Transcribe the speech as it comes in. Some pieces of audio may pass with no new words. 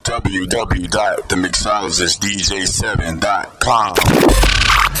www.themixologistdj7.com.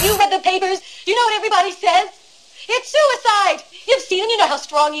 You read the papers? You know what everybody says? It's suicide. You've seen him. You know how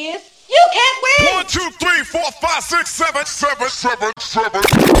strong he is. You can't win. 1, 2, 3, 4, 5, 6, 7, 7, 7, 7.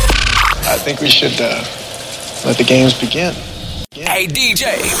 I think we should let the games begin. Hey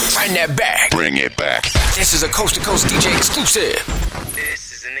DJ, bring that back. Bring it back. This is a Coast to Coast DJ exclusive.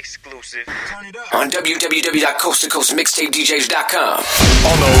 This is an exclusive. Turn it up. On www.coasttocoastmixtapedjs.com.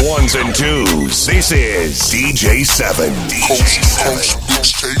 On the ones and twos, this is DJ7. Coast to Coast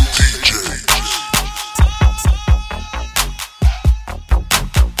Mixtape DJs.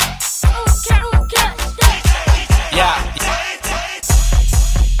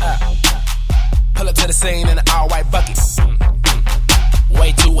 Pull up to the scene in an all-white bucket.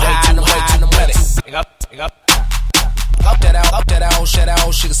 Way too high, and I'm ready. Up that old shit,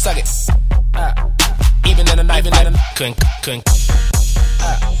 she can suck it. Even in the night, couldn't.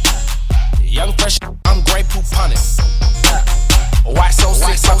 Young fresh, I'm Grey Poop punning. White so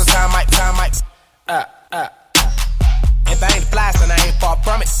sick, all the time might. If I ain't the flies, then I ain't far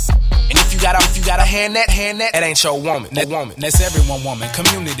from it. And if you got a hand that, it ain't your woman. That's everyone woman.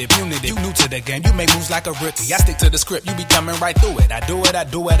 Community. You new to the game, you make moves like a rookie. I stick to the script, you be coming right through it. I do it.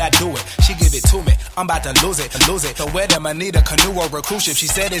 She give it to me, I'm about to lose it. So where them I need a canoe or a cruise ship? She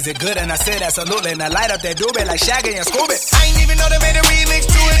said, is it good? And I said, absolutely. And I light up that doobie like Shaggy and Scooby. I ain't even know they made a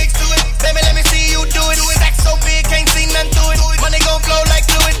remix to it. Baby, let me see you do it. Act so big, can't see nothing to it. Money gon' flow like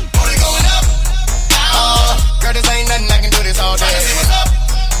fluid. Booty going up. Girl, this ain't nothing, I can do this all day.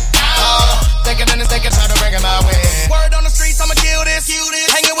 Take it try to bring it my way. Word on the streets, I'ma kill this.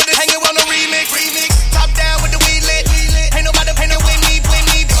 Hanging on the remix. Top down with the weed lit. Ain't nobody with me.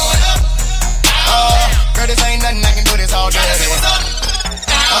 Going up. Girl, this ain't nothing, I can do this all day.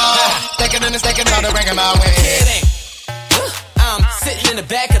 Take it try to bring it my way. I'm sitting in the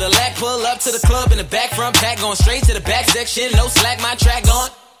back of the lack, pull up to the club in the back, front pack, going straight to the back section, no slack, my track on.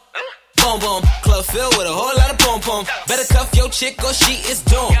 Boom, boom, club filled with a whole lot of boom, boom. Better cuff your chick or she is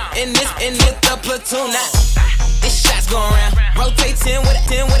doomed. In this, the platoon now. This shot's going around. Rotate 10 with it,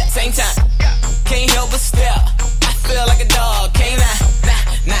 same time. Can't help but stare. I feel like a dog, can't I?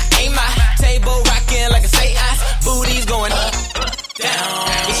 Nah, ain't my table rocking like a seance. Booty's going up, down.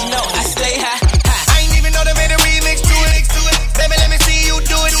 But you know I stay high. I ain't even know they made a remix to it. Baby, let me see you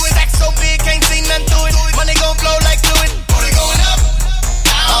do it. Act so big, can't see nothing to it. Money gon' flow like fluid. Booty going up.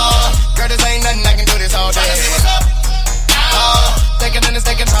 Girl, this ain't nothing, I can do this all day.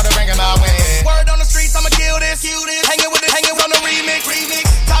 Take it try to bring it my way. Word on the streets, I'ma kill this. Hanging on the remix.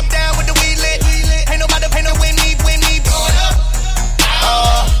 Top down with the weed lit. Ain't nobody with me. Going up.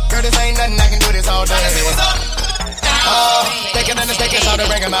 Girl, this ain't nothing, I can do this all day. Take it try to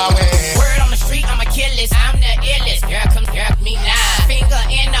bring it my way. Word on the street, I'ma kill this. I'm the illest. Girl, come me now. Finger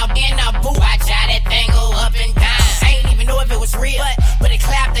in a boot. Watch how that thing go up and down. I ain't even know if it was real, but it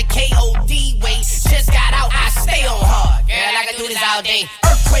clapped the K.O.D. way. Just got out, I stay on hard. Girl, I can do this all day.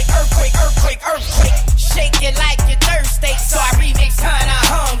 Earthquake. Shake it like you're thirsty. So I remix Hana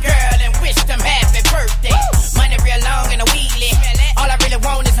home, girl, and wish them happy birthday. Money real long and a wheelie. All I really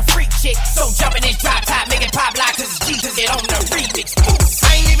want is a freak chick. So jump in this drop top, make it pop like cause Jesus it on the remix.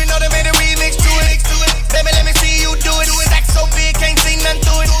 I ain't even know they made a remix to it. Baby, let me see you do it. Act so big, can't see nothing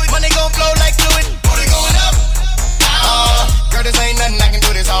to it. Money gon' flow like fluid. Booty going up. Girl, this ain't nothing, I can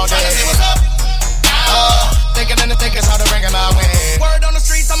do this all day. Take it try to bring it my way. Word on the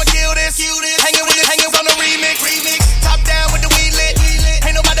streets, I'ma kill this. Hanging on the remix. Top down with the weed lit.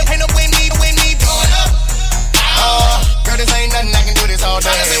 Ain't nobody with me. Going up. Girl, this ain't nothing, I can do this all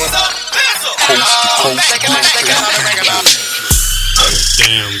day. Take it try to bring it my way.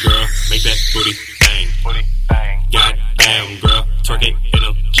 Damn, girl, make that booty bang. Goddamn, girl, twerk it in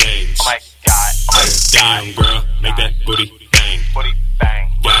them jeans. Oh my God. Damn, girl, make that booty bang.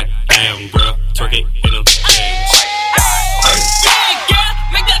 Goddamn, girl, twerk it in them jeans. Yeah, girl,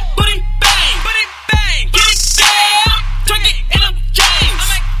 make that booty bang. Get it down, twerk it in them jeans. Oh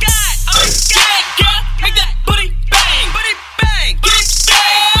my God. Yeah, girl, make that booty bang. Get it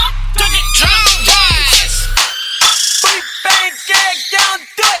down, twerk it in them jeans. Booty bang, yeah, gon'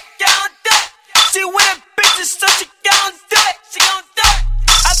 do it. She with a bitches, so she gon' do it.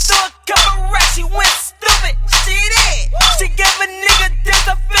 I threw a couple racks, she went stupid. She did. She gave a nigga this,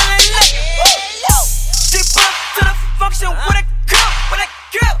 I'm feeling lit. She put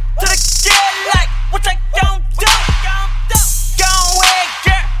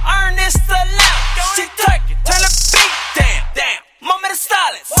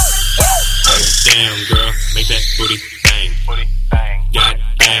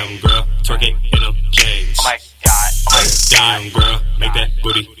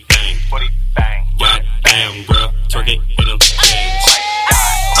booty bang. Goddamn, girl, twerk it in them jeans.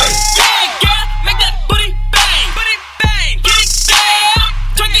 Yeah, girl, make that booty bang, booty bang. Get it down,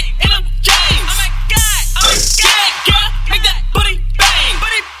 twerk it in them jeans. Oh my God, yeah, girl, make that booty bang,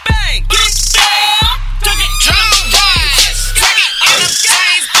 booty bang. Get it down, twerk it. Drama rise, twerk it in them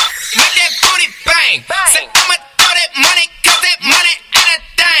jeans. Make that booty bang. Say I'ma throw that money, cause that money ain't a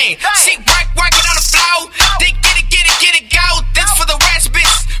thing. She work it on the floor. Then get it, go. This for the rats,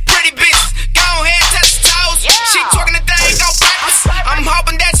 bitches, pretty bitches. Go ahead, touch the toes. She twerking the thing, go purpose. I'm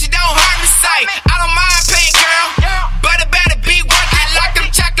hoping that she don't hurt me. Say, I don't mind paying, girl, but it better be worth it. Like them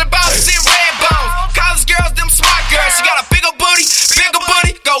chocolate balls and red bones. College girls, them smart girls. She got a bigger booty,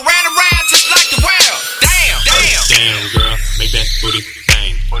 go round and round just like the world. Damn, girl, make that booty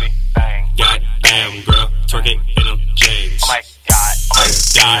bang. Booty bang. Goddamn, girl, twerk it in them jeans. Oh my God.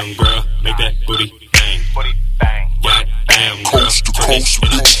 Damn, girl, make that booty bang. Booty bang. Goddamn, girl, Coast to twerk it coast in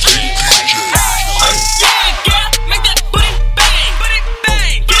them mixtape jeans. DJ. Yeah, girl, make that booty bang, booty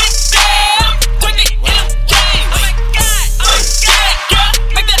bang. Get it down, twerk it in them jeans. Oh my God, yeah, girl,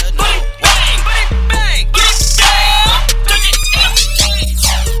 make that booty bang, booty bang. Get it down, twerk it in them jeans.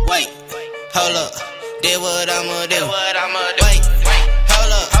 Wait, hold up, did what I'ma do. Wait,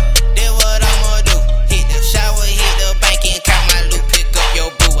 hold up, did what I'ma do. Hit the shower, hit the bank and count my loot. Pick up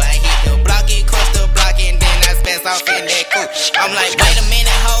your boo. I hit the block and cross the block and then I spaz off in that coupe. I'm like, wait a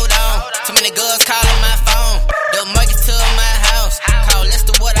minute, hold on. Too many girls calling my phone. The mortgage to my house. Call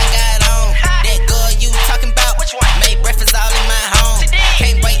Lester what I got on. That girl you talking about, made breakfast all in my home.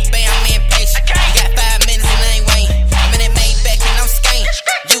 Can't wait, bam, I'm impatient. You got 5 minutes and I ain't waiting. I'm in that Maybach and I'm skank.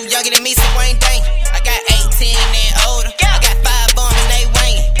 You younger than me, so I ain't dang. I got 18 and older. I got 5 on and they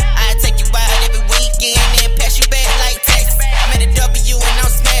waiting. I take you out every weekend and pass you back like Texas. I'm at a W and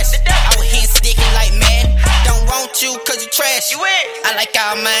I'm smashing. I was here sticking like mad. Don't want you cause you trash. I like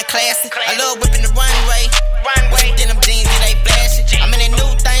all mine classy. I love whipping the runway. With some denim jeans and they flashing. I'm in that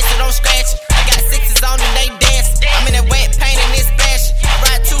new thing, so don't scratch it. I got 6s on and they dancing. I'm in that wet paint and it's splashing. I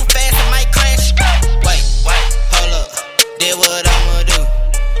ride too fast, I might crash. Wait, hold up, did what I'ma do.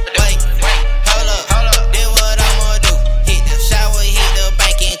 Wait, hold up, did what I'ma do. Hit the shower, hit the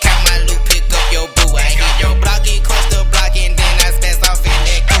bank and count my loot. Pick up your boo. I hit your block and cross the block and then I spaz off in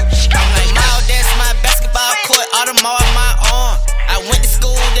that coupe. I'm like, Mao, that's my basketball court, Audemars my arm. I went to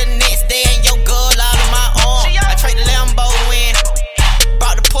school the next day and your girl out of my arm. I traded Lambo in,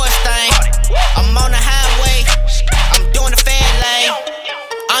 bought the Porsche thing. I'm on the highway, I'm doing the fan lane.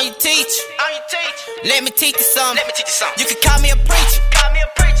 I'm your teacher, let me teach you something. You can call me a preacher,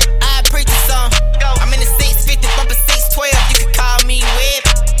 I preach you something. I'm in the 650, bumping 612. You can call me Web.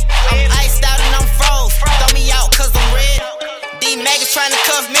 I'm iced out and I'm froze. Throw me out cause I'm red. These maggots trying to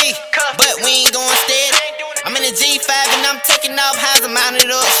cuff me, but we ain't going steady. I'm in the G5 and I'm taking off highs, I'm mounted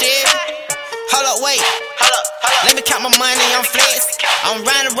up shit. Hold up, wait. Let me count my money, I'm flex. I'm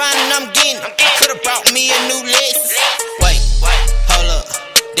riding around and I'm getting it. Could've brought me a new Lexus. Wait, hold up,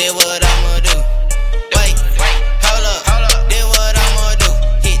 did what I'ma do. Wait, hold up, did what I'ma do.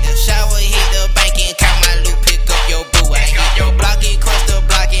 Hit the shower, hit the bank and count my loot. Pick up your boo. I hit your block and cross the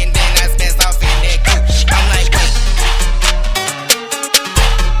block and then I spaz off in that coupe. I'm like, wait.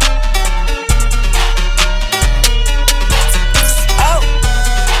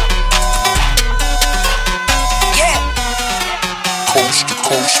 Coast to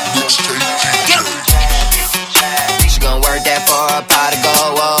coast mixtape DJ. She gon' work that for a pot of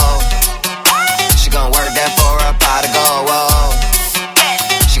gold, whoa. She gon' work that for a pot of gold, whoa.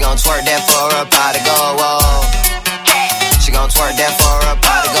 She gon' twerk that for a pot of gold, whoa. She gon' twerk that for a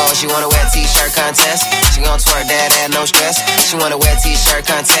pot of gold. She wanna wear t-shirt contest. She gon' twerk that at no stress. She wanna wear t-shirt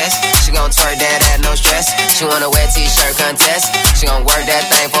contest. She gon' twerk that at no stress. She wanna wear t-shirt contest. She gon' work that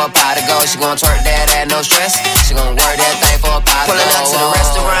thing for a pot of gold. She gon' twerk that at no stress. She gon' work that thing for a pot of gold. Pulling up to the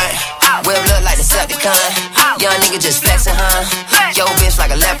restaurant, whip look like the Decepticon. Young nigga just flexing, huh? Yo bitch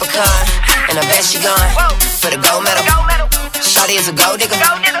like a leprechaun, and I bet she gone for the gold medal. Shawty is a gold digger.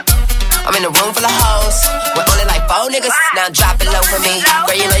 I'm in a room full of hoes with only like 4 niggas. Now drop it low for me.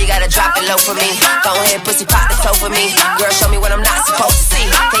 Girl, you know you gotta drop it low for me. Go ahead, pussy, pop the toe for me. Girl, show me what I'm not supposed to see.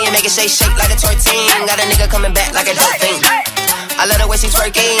 Can you make it shake like a tortine? Got a nigga coming back like a dolphin. I love the way she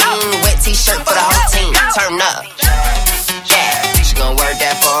twerking. Wet t-shirt for the whole team. Turn up. Yeah. She gon' work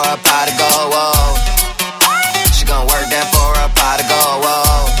that for a pot of gold, whoa. She gon' work that for a pot of gold,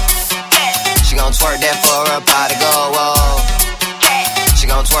 whoa. She gon' twerk that for a pot of gold, whoa. She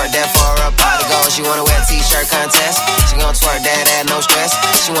gon' gon' twerk that for a pot of gold. She wanna wear t-shirt contest. She gon' twerk that at no stress.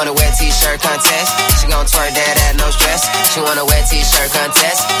 She wanna wear t-shirt contest. She gon' twerk that at no stress. She wanna wear t-shirt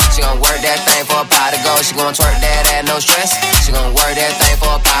contest. She gon' work that thing for a pot of gold. She gon' twerk that at no stress. She gon' work that thing for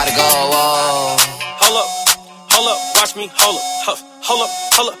a pot of gold. Whoa. Hold up, watch me, hold up.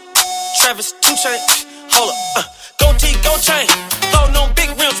 Travis, 2 Chainz, hold up. Go T, go chain. Floating on big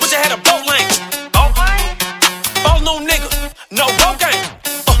rims, wish I had a boat lane. Boat lane? Ballin' on nigga, no boat game.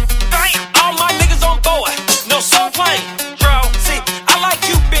 All my niggas on board, no soul plane. Bro, see, I like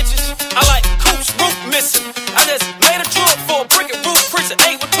you bitches. I like coops, roof missing. I just made a trip for a brick and roof prince and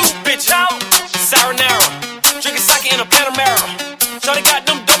 8 with 2 bitches. Sour narrow, drinking sake in a Panamera. Shorty got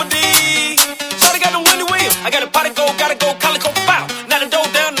them double D. Shorty got them Wendy Williams. I got a pot of gold, gotta go, calico foul. Knock the dough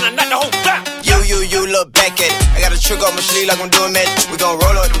down and I knock the whole block. You look back at it. I got a trick on my sleeve like I'm doing magic. We gon'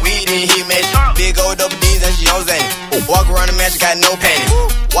 roll up the weed and heat magic. Big old double D's and she on Zanny. Walk around the mansion, got no panties.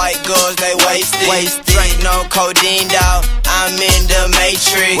 White girls, they wasted. Drink no codeine, dog. I'm in the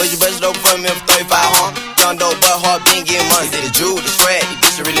matrix. Would you bust it over for me for 35, huh? Young dope, but hard being getting money. The Jew, the swag, these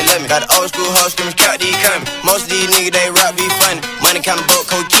bitches really love me. Got the old school hoes screaming, count these coming. Most of these niggas, they rap be funny. Money count a boat,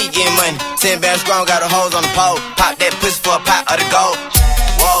 cold key getting money. 10 bands strong, got the hoes on the pole. Pop that pussy for a pot of the gold.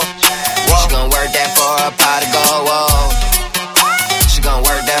 Whoa. She gon' work that for a pot of gold, whoa. She gon'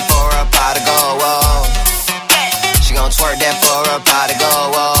 work that for a pot of gold, whoa. She gon' twerk that for a pot of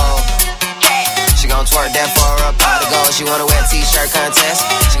gold, whoa. She gon' twerk that for a pot of gold. She wanna wear t-shirt contest.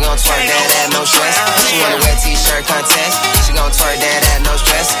 She gon' twerk that at no stress. She wanna wear t-shirt contest. She gon' twerk that at no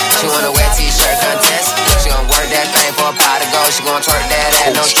stress. She wanna wear t-shirt contest. She gon' work that thing for a pot of gold. She gon' twerk that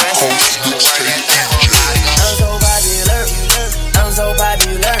at no stress. She gon' work that thing for a pot of gold. I'm so popular. I'm so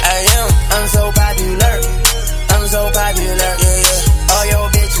popular. I am. I'm so popular. I'm so popular. Yeah. All your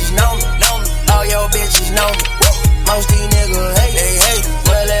bitches know me. All your bitches know me. Most these niggas hate.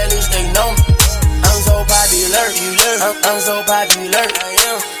 Well, at least they know me. I'm so popular. I'm so popular.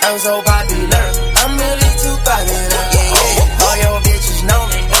 I'm so popular. I'm really too popular. Yeah. All your bitches know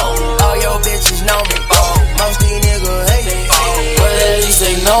me. All your bitches know me. Most these niggas hate. Well, at least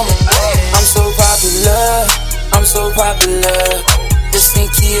they know me. I'm so popular. I'm so popular. This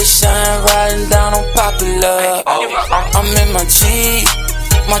sneaky is shine, riding down on popular. I'm in my Jeep,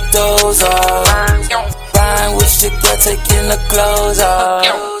 my doors off. Riding with your girl, taking the clothes off.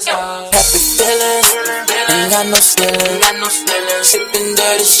 Happy feeling, ain't got no stealing. Sipping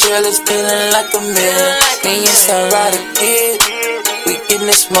dirty shirtless, feeling like a million. Me and Sarah the kid, we getting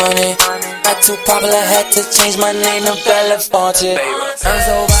this money. Not too popular, had to change my name to Belafonte. I'm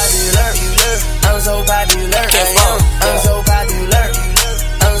so popular, I'm so popular. I'm so popular,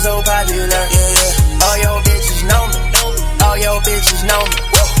 I'm so popular. All your bitches know me, all your bitches know me.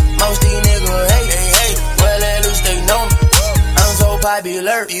 Most these niggas hate, well at least they know me. I'm so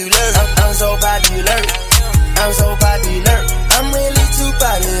popular, I'm so popular. I'm so popular, I'm really too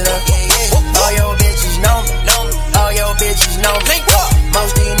popular. All your bitches know me, all your bitches know me.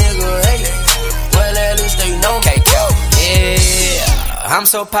 Most these niggas hate, well at least they know me. Yeah, I'm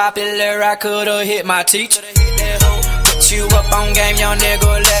so popular, I could've hit my teacher. Put you up on game, young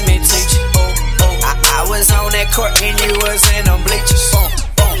nigga, let me teach you. I was on that court and you was in them bleachers.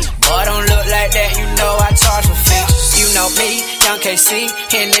 Boy, don't look like that, you know I charge for features. You know me, young KC,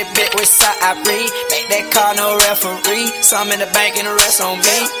 in that bit with Sa'ari. Make that call, no referee. Some in the bank and the rest on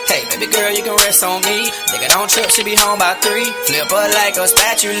me. Hey, baby girl, you can rest on me. Nigga don't trip, she be home by 3. Flip her like a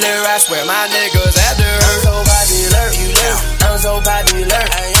spatula, I swear my niggas after her. I'm so popular, I'm so popular.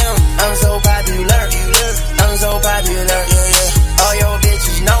 I'm so popular, I'm so popular. All your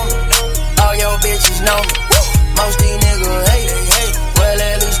bitches know me, all your bitches know me. Most these niggas hate, well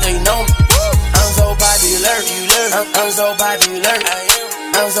at least they know me. I'm so popular, I'm so popular.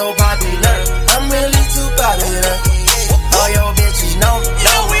 I'm so popular, I'm really too popular. All your bitches know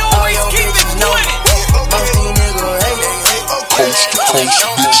me, all your bitches know me. Most these niggas hate. Coast to coast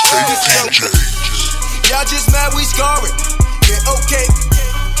mixtape DJ. Y'all just mad we scoring, yeah okay.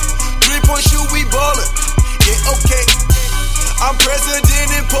 3-point shoot we ballin', yeah okay. I'm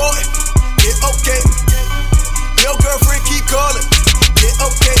president important, yeah okay. Your girlfriend keep calling, yeah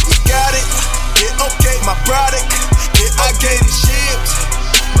okay. We got it, yeah okay. My product, yeah I gave it shipped.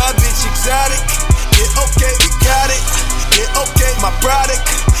 My bitch exotic, yeah okay. We got it, yeah okay. My product,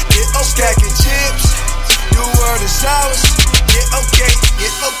 yeah okay. Stacking chips, the world is ours, yeah okay,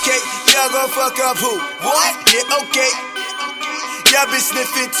 yeah okay. Y'all gon' fuck up who? What? Yeah okay. Y'all been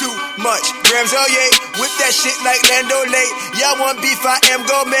sniffing too much grams, oh yeah. Whip that shit like Lando Late. Y'all want beef, I am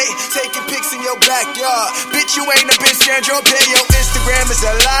gourmet. Taking pics in your backyard. Bitch, you ain't a bitch, Sandro Pay. Your Instagram is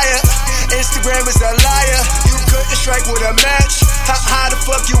a liar. Instagram is a liar. You couldn't strike with a match. How the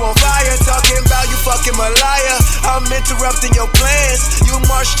fuck you on fire? Talking about you fucking Malaya. I'm interrupting your plans. You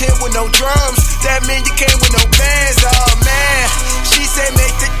marched here with no drums. That mean you came with no bands. Oh man. She said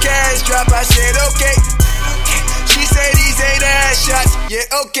make the cash drop. I said okay. She said these ain't ass shots.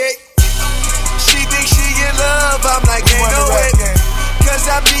 Yeah, okay. She thinks she in love. I'm like, ain't no way. Cause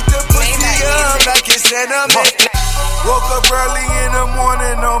I beat the pussy up like it's anime. Woke up early in the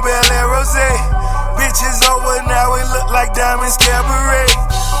morning on Bel Air Rosé. Bitches over now, it look like Diamonds Cabaret.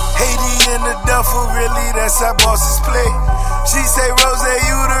 Haiti in the duffel, really, that's how bosses play. She say, Rose,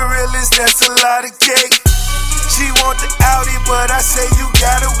 you the realest, that's a lot of cake. She want the Audi, but I say you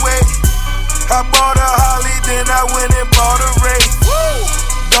gotta wait. I bought a Holly, then I went and bought a Ray.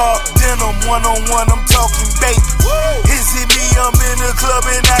 Dark denim, one-on-one, I'm talking bait. Is it me, I'm in the club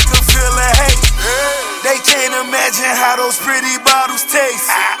and I can feel the hate. They can't imagine how those pretty bottles taste.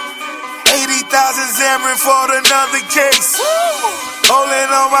 80,000 Xamarin for another case.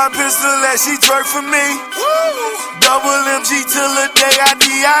 Holding on my pistol as she twerk for me. Double MG till the day I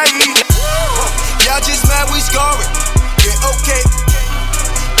D.I.E. Y'all just mad we scoring. Yeah, okay.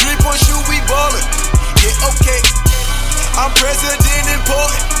 3-point shoot, we ballin'. Yeah, okay. I'm president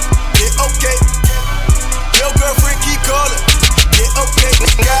important. Yeah, okay. Your girlfriend keep calling. Yeah, okay.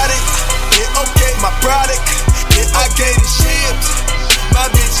 Got it. Yeah, okay. My product. Yeah, I gave it shipped. My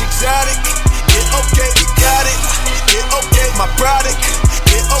bitch exotic. Yeah, okay. You got it. Yeah, okay. My product.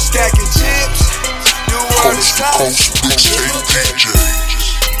 Yeah, okay. Stacking chips. You are the top.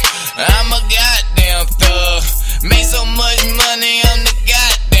 I'm a goddamn thug. Make so much money, I'm the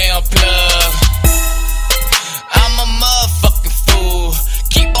goddamn plug. I'm a motherfucking fool.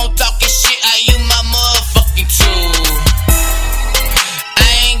 Keep on talking shit, I use my motherfucking tool. I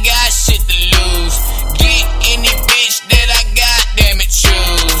ain't got shit to lose. Get any bitch that I goddamn it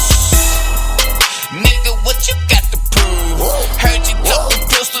choose. Nigga, what you got to prove? Heard you talking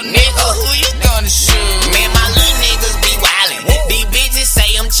pistol, nigga, who you gonna shoot? Man, my little niggas be wildin'. These bitches say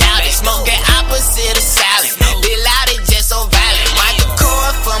I'm childish. Smoke that opposite of silent. Be loud, it just so violent. Michael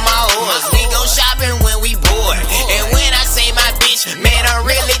Kors for my horse. We go shopping when we bored. And when I say my bitch, man, I'm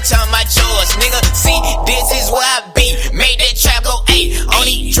really talking my chores. Nigga, see, this is where I be. Make that trap go, ayy. On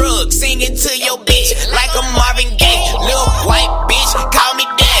these drugs, singing to your bitch like I'm Marvin Gaye. Little white bitch, call me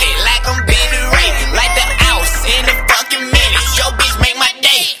daddy like I'm Billy Ray. Like the house in the fucking minutes. Your bitch make my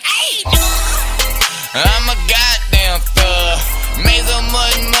day. I'm a goddamn thug. Made so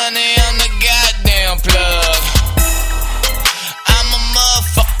much money, I'm the goddamn plug. I'm a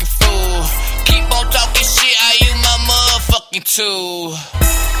motherfucking fool. Keep on talking shit, I use my motherfucking tool.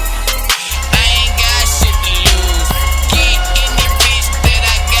 I ain't got shit to lose. Get any bitch that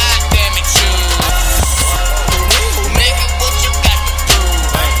I goddamn it choose. Nigga, what you got to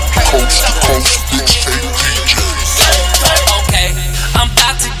prove? Coast to coast, mixtape DJ. Okay, I'm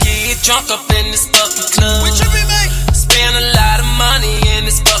about to get drunk up in this fucking club. Spend a lot of money in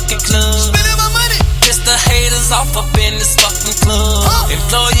this fucking club. Spending my money. Piss the haters off up in this fucking club.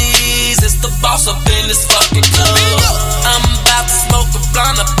 Employees, it's the boss up in this fucking club. I'm about to smoke a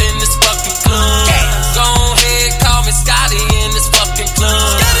blunt up in this fucking club. Go ahead, call me Scotty in this fucking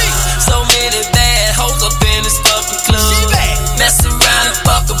club. So many bad hoes up in this fucking club. Mess around and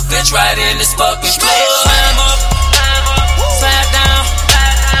fuck a bitch right in this fucking club. Climb up, slide down,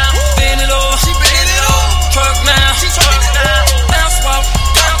 bend it over, twerk now, bounce walk,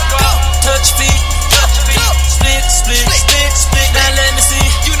 touch feet, split, split, split, split. Now let me see,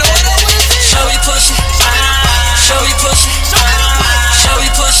 you know what I want to see. Show you push it, show you push it, show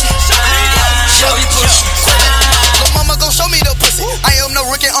you push it, show you push it. Lil' mama gon' show me the pussy. I am no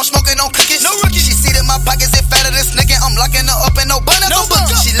rookie, I'm smoking on cookies. No rookie. She see that my pockets get fatter than snicking. I'm locking her up and no bun, no bun.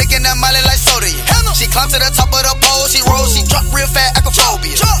 She licking that molly like soda. She climb to the top of the pole, she roll, she drop real fat,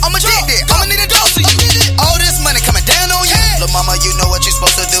 acrophobia. I'm addicted, I'ma need a dose of you. All this money coming down on you. Lil' mama, you know what you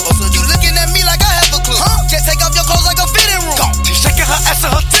supposed to do. You looking at me like I have a clue. Just take off your clothes like a fitting room. She shaking her ass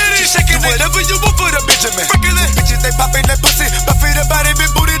and her titties. Shaking whatever you want for the Benjamin. Bitches, they popping that pussy. Buffy the body, big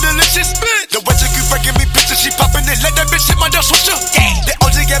booty, delicious. The way she keep breaking me pictures, she popping it. Let that bitch hit my dog switcher. The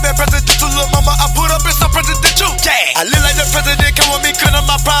OG gave me presidential, lil' mama, I put up in some presidential. I live like the president, come with me, cause I'm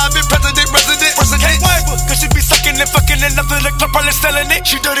my private president, resident. Can't wipe her, cause she be sucking and fucking and nothing like Club probably selling it.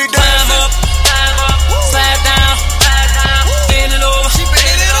 She dirty down. Climb up, slide down, bend it over,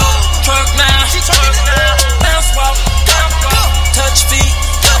 twerk now, bounce walk, touch feet,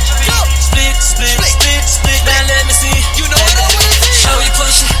 split, split, split, split. Now let me see, you know what I want to see. Show you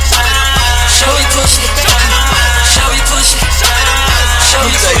push it, show you push it, show you push it, show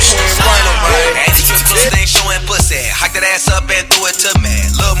you push it. Attitude ain't showing pussy. Hike that ass up and throw it to me.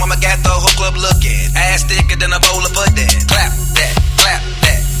 Lil' mama got the whole club looking. Ass thicker than a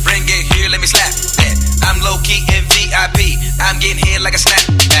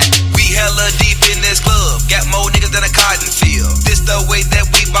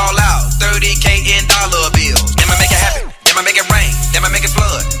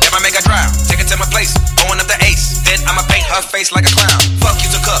Grab my make her drown, take it to my place, throwing up the ace. Then I'ma paint her face like a clown. Fuck you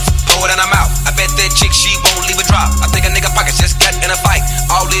to cups, pour it in her mouth. I bet that chick she won't leave a drop. I think a nigga pockets just got in a fight.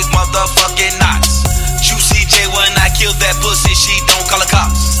 All these motherfucking knots. Juicy J when I killed that pussy, she don't call the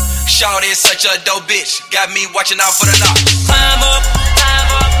cops. Shawty is such a dope bitch, got me watching out for the knocks. Climb up,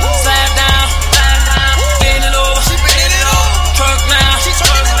 slide down, bend it over, twerk now,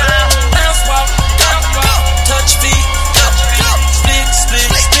 bounce walk, touch feet,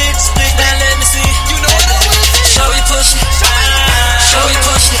 split, now let me see. You know what I want. Show you push it, show you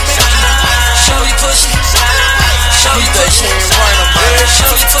push it, show you push it, show you push it, show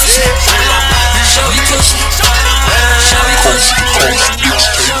you push it, show you push it, show you push it.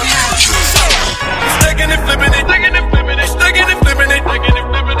 Stacking and flipping it, stacking and flipping it, stacking and flipping it,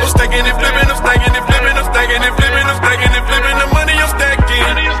 I'm stacking and flipping, I'm stacking and flipping, I'm stacking and flipping, I'm stacking and flipping the money I'm stacking.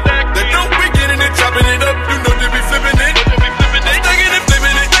 The dope we getting it, chopping it up, you know they be flipping it. Stacking and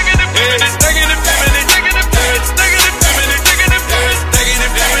flipping it, stacking and flipping it, stacking and flipping it, stacking and flipping it, stacking and flipping it, stacking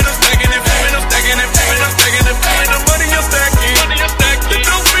and flipping it, stacking and flipping, I'm stacking and flipping, I'm stacking and flipping, I'm stacking and flipping the money I'm stacking. The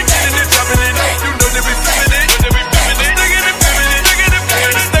dope we getting it, chopping it up, you know they be flipping it. Stacking and flipping it,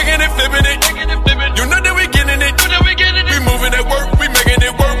 stacking and flipping it. You know that we getting it, we moving at work, we making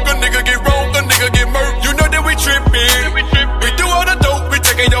it work. A nigga get wrong, a nigga get murked. You know that we tripping, we do all the dope, we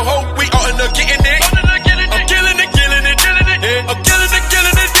taking your hope, we all in the getting it. I'm killing it, yeah. I'm killing it.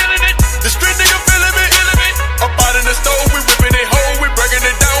 The street nigga feeling me. Up out in the stove, we whipping it whole, we breaking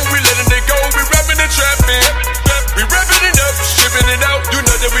it down, we letting it go, we rapping and trapping, we wrapping it up, shipping it out. You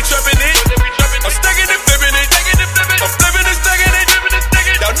know that we trapping it. I'm stacking and flipping it, I'm flipping and stacking it.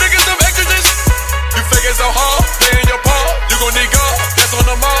 Y'all niggas some extras. You faking so hard, play in your paw. You gon' need God, that's on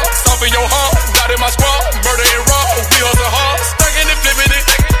the mall. Soften your heart, not in my squad. Murder and raw, we hustle hard. Stacking and flipping it.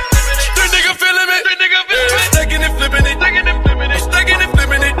 Street nigga feeling me. Stacking and flipping it. I'm stacking and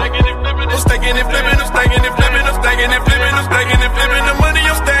flipping it. I'm stacking and flipping, I'm stacking and flipping, I'm stacking and flipping, I'm stacking and flipping the money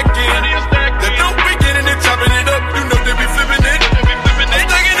I'm stacking. The dope we getting it, chopping it up. You know they be flipping it. I'm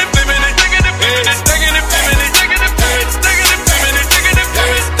stacking and flipping it. Stacking and flipping it. Stacking and flipping it. Stacking and flipping it.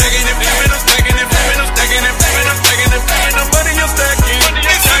 Stacking and flipping, I'm stacking and flipping, I'm stacking and flipping, I'm stacking and flipping the money I'm stacking.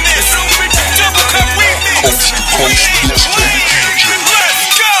 Double cup remix. Coast to coast, mixtape DJ. Let's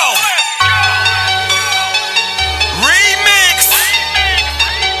go. Remix.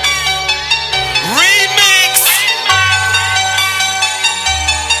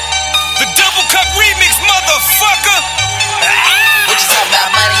 The double cup remix, motherfucker. What you talking about,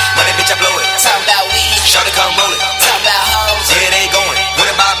 money? Money, bitch, I blow it. Talking about weed. Shawty come roll it. Talking about hoes. Yeah, they going. What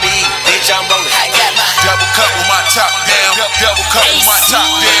about me? Bitch, I'm rolling. I got my double cup with my top down. Double cup with my top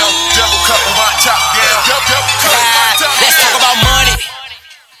down. Double cup with my top down. Double cup with my top down. Let's talk about money.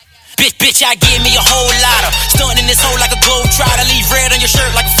 Bitch, I give me a whole lot of stunting this hole like a globe trotter. Leave red on your shirt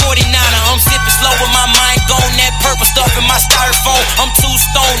like a 49er. I'm sipping slow with my mind gone. That purple stuff in my styrofoam. I'm too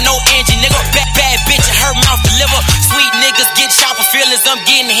stoned, no engine, nigga. Bad bitch, and her mouth deliver. Sweet niggas get chopper feelings. I'm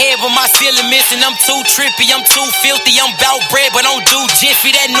getting head with my ceiling missing. I'm too trippy, I'm too filthy. I'm bout bread, but don't do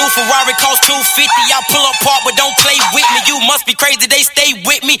jiffy. That new Ferrari cost $250. I pull up park, but don't play with me. You must be crazy, they stay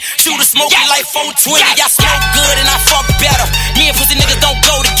with me. Shoot a smoky like 420. I smoke good and I fuck better. Me and pussy niggas don't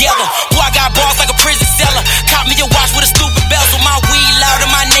go together. Boy, I got bars like a prison cellar. Caught me a watch with a stupid bezel. My weed loud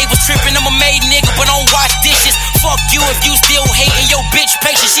and my neighbors tripping. I'm a made nigga, but don't wash dishes. Fuck you if you still hating. Your bitch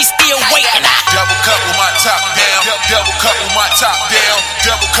patient, she still waiting. Double cup with my top down. Double cup with my top down.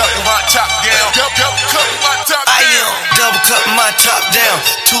 Double cup with my top down. Double cup with my top down. I am double cup my top down.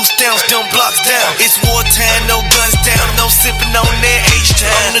 2 stamps, them blocks down. It's wartime, no guns down. No sipping on that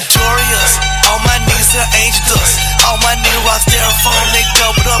H-time. I'm notorious. All my niggas are angel dust. All my niggas rock styrofoam. They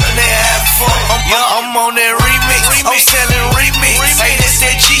doubled up and they have fun. I'm on that remix. I'm selling remix. Hey, that's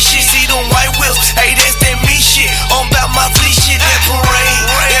that G shit. See them white wheels. Hey, that's that me shit. I'm about my fleet shit. That parade.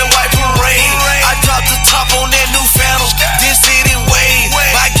 That white parade. I dropped the top on that new Phantoms. This city wave.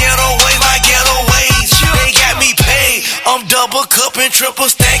 My ghetto ways. They got me paid. I'm double cup and triple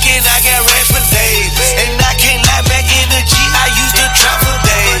stacking. I got racks for days. And I can't lie back in the G. I used to trap for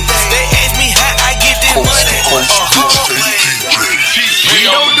days. They ask me how I get this money. We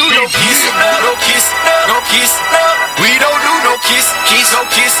don't do no kiss, no kiss, no kiss. We don't do no kiss, no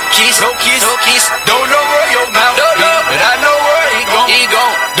kiss, no kiss, no kiss. Don't know where your mouth be, but I know where he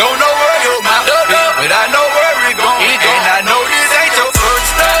gon'. Don't know where your mouth be, but I know where he gon'. And I know this ain't your first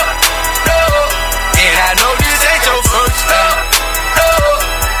stop, no. And I know this ain't your first stop, no.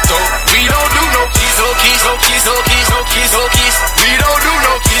 So we don't do no kiss, no kiss, no kiss, no kiss, no kiss, no kiss. We don't do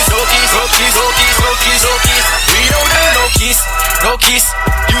no kiss, no kiss, no kiss, no kiss, no kiss, no kiss. We don't do no kiss, no kiss.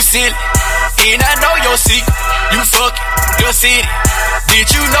 You silly. And I know your secret. You fucking the city. Did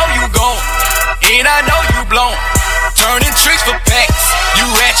you know you gone? And I know you blown. Turning tricks for packs. You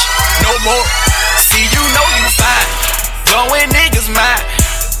ratchet, no more. See, you know you fine. Blowing niggas' mind.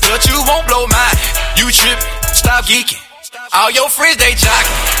 But you won't blow mine. You trippin', stop geeking. All your friends, they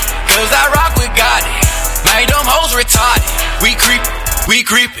jockin'. Cause I rock with God. Man, them hoes retarded. We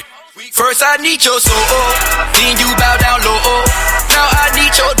creepin'. First I need your soul. Then you bow down low. Now I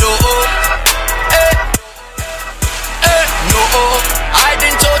need your door. No, I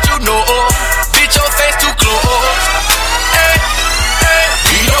done told you no. Bitch, your face too close.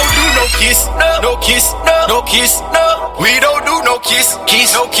 We don't do no kiss, no kiss, no kiss, no. We don't do no kiss,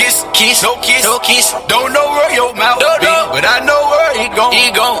 no kiss, no kiss. Don't know where your mouth be, but I know where it gon'.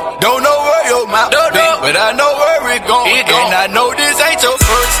 Don't know where your mouth be, but I know where it gon'. And I know this ain't your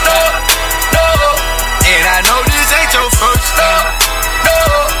first stop, no. And I know this ain't your first stop, no.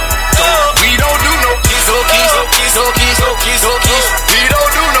 We don't do no kiss, no kiss, no kiss, no kiss, no kiss, no kiss. We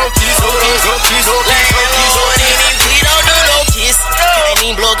don't do no kiss, no kiss, no kiss, no kiss, no kiss, no kiss. We don't do no kiss. Can't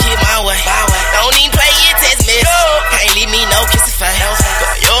even blow kid my way. Don't even play your test miss. Can't leave me no kiss face.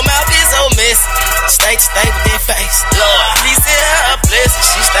 Your mouth is so messy. Stay with that face. Lord, please send her a blessing.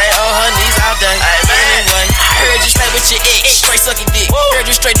 She stay on her knees all day. Anyway, I heard you stay with your ex. Straight sucking dick. Heard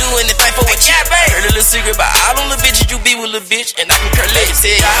you straight doing anything for what you heard a little secret about all them little bitches you be with, little bitch. And I can curl legs.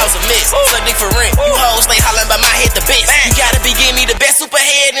 Said your house a mess. Suck dick for rent. You hoes stay hollering about my head the best. You gotta be giving me the best super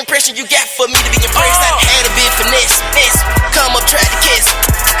head impression you got for me to be impressed. I had a bit finesse. Come up, try to kiss.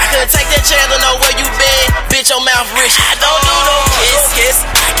 I couldn't take that chance, don't know where you been. Bitch, your mouth rich. I don't do no kiss.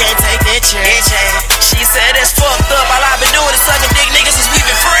 I can't take that chance. She said it's fucked up. All I've been doing is sucking dick niggas since we've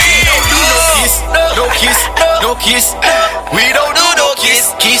been friends. We don't do no kiss, no kiss, no kiss. We don't do no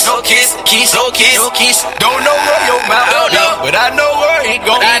kiss, no kiss, no kiss, no kiss. Don't know where your mouth be, but I know where it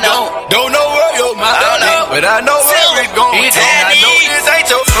gon'. Don't know where your mouth be, but I know where it gon'. And I know this ain't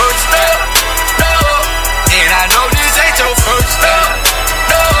your first step, no. And I know this ain't your first step,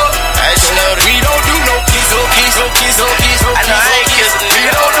 no. We don't do no kiss, no kiss, no kiss, no kiss, no kiss, no kiss. We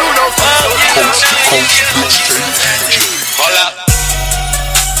don't do no kiss. Hold up.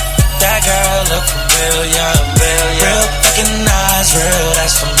 That girl look familiar. Real fucking eyes, real,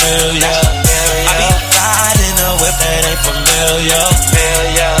 that's familiar. I be riding a whip that ain't familiar.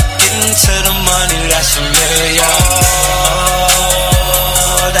 Getting to the money, that's familiar.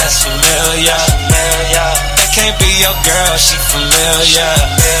 Oh, that's familiar. That can't be your girl, she familiar.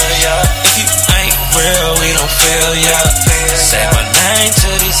 If you ain't real, we don't feel ya. Say my name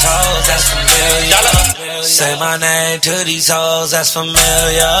to these hoes, that's familiar. Say my name to these hoes, that's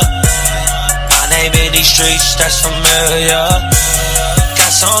familiar. My name in these streets, that's familiar.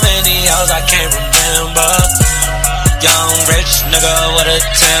 Got so many hoes I can't remember. Young rich nigga with a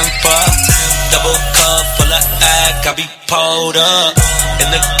temper. Double cup full of act, I be pulled up. In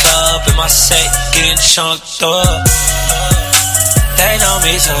the club, in my set, getting chunked up. They know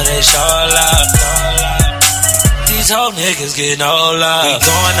me, so they show love. These whole niggas getting all love. We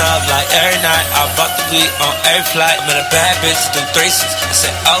going up like every night. I bought the weed on every flight. Met a bad bitch, do threesomes. I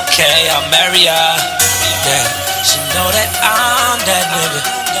said, okay, I'll marry her. Yeah, she know that I'm that nigga.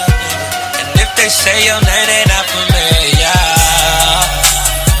 And if they say your name, they not familiar.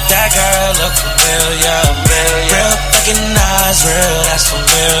 That girl look familiar. Real fucking eyes, real, that's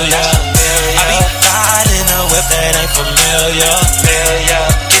familiar. I be riding a whip that ain't familiar.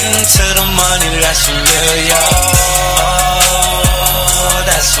 Getting to the money, that's familiar. Oh,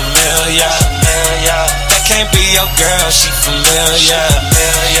 that's familiar. That can't be your girl, she familiar.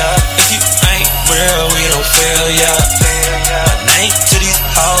 If you ain't real, we don't feel ya. My name to these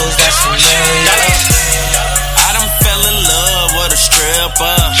hoes, that's familiar. I done fell in love with a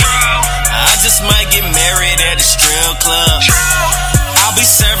stripper. I just might get married at the strip club. I'll be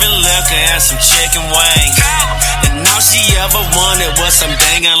serving liquor and some chicken wings. And all she ever wanted was some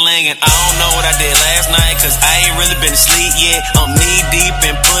dang-a-ling. And I don't know what I did last night, cause I ain't really been asleep yet. I'm knee deep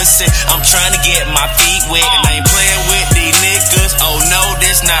in pussy, I'm trying to get my feet wet. And I ain't playing with these niggas, oh no,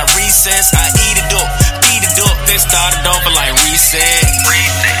 this not recess. I eat it up, feed it up, then start it over like reset.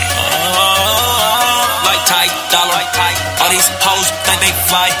 Like tight dollar, all these hoes think they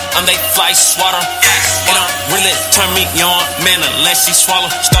fly, I'm they fly swatter. It don't really turn me on, man, unless she swallow.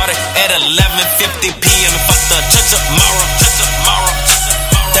 Started at 11:50 p.m. and fucked her till tomorrow.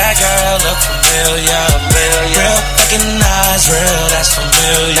 That girl look familiar. Real fucking eyes, real, that's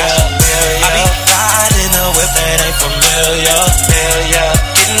familiar. I be riding a whip that ain't familiar.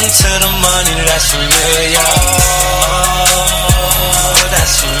 Getting to the money, that's familiar. Oh,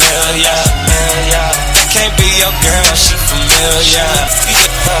 that's familiar. That can't be your girl, she familiar.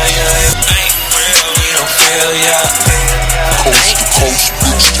 Ain't real, we don't feel ya. Coast to coast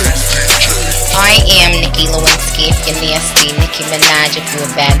mixtape DJ. I am Nikki Lewinsky. If you're nasty, Nicki Minaj. If you're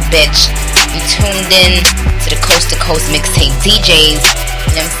a bad bitch, you tuned in to the Coast to Coast mixtape DJs.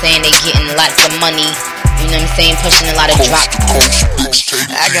 You know what I'm saying? They getting lots of money. You know what I'm saying? Pushing a lot of drop.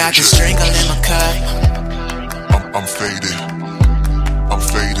 I got this drink all in my cup. I'm faded. I'm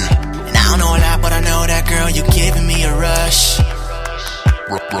faded. And I don't know a lot, but I know that girl, you giving me a rush.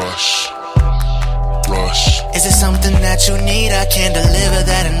 Rush. Is it something that you need? I can deliver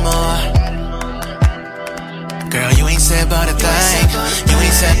that and more. Girl, you ain't said but a thing. You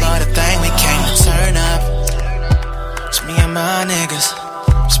ain't said but a thing. We came to turn up. It's me and my niggas.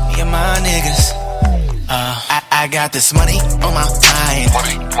 It's me and my niggas. I got this money on my mind.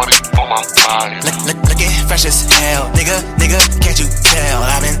 Money on my mind. Looking fresh as hell, nigga, can't you tell?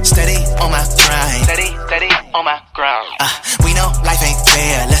 I've been steady on my grind. Steady on my grind. We know life ain't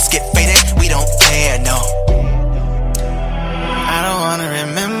fair. Let's get faded. We don't care, no. I don't wanna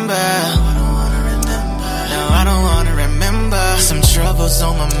remember. No, I don't wanna remember. Some troubles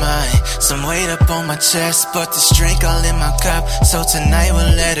on my mind, some weight up on my chest, but this drink all in my cup. So tonight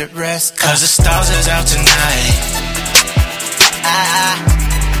we'll let it rest. Cause the stars is out tonight.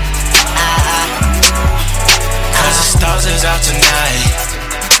 Cause the stars is out tonight.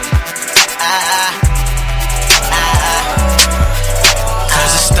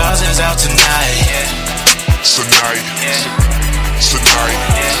 Cause the stars is out tonight. Tonight.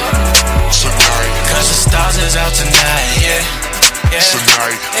 Cause the stars is out tonight.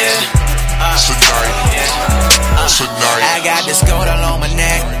 Tonight. I got this gold all on my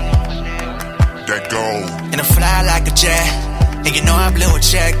neck. That gold. And I fly like a jet. And you know I blew a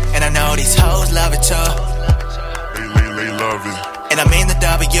check. And I know these hoes love it too. They love it. And I'm in the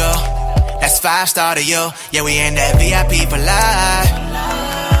W. That's 5-star to you. Yeah, we in that VIP for life.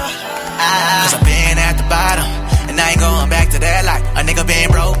 Cause I've been at the bottom, and I ain't going back to that. Like a nigga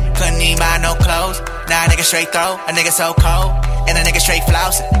been broke, couldn't even buy no clothes. Now a nigga straight throw, a nigga so cold. And a nigga straight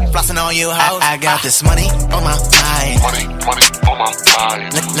flossing on you hoes. I got this money on my mind. Money on my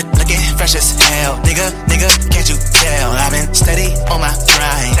mind. Looking fresh as hell, nigga, can't you tell? I've been steady on my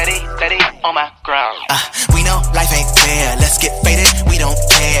grind. Steady on my grind. We know life ain't fair. Let's get faded. We don't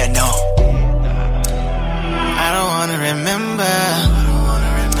care, no. I don't wanna remember.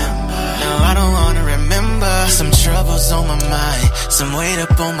 No, I don't wanna remember. Some troubles on my mind, some weight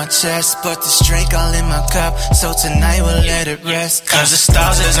up on my chest, but this drink all in my cup. So tonight we'll let it rest. Cause the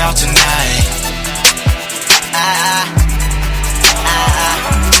stars is out tonight.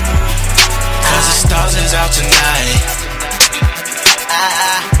 Cause the stars is out tonight.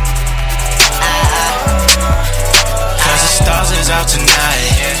 Cause the stars is out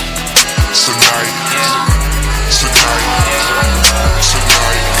tonight.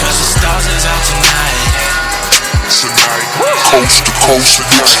 Cause the stars is out tonight. Coast to coast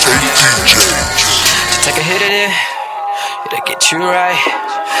mixtape DJ. Take a hit of it, it'll get you right.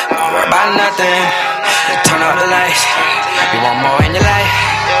 Don't worry about nothing. Turn off the lights. You want more in your life,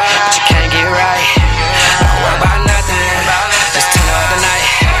 but you can't get right. Don't worry about nothing. Just turn off the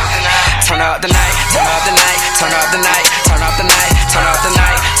night. Turn off the night. Turn off the night. Turn off the night. Turn off the night. Turn off the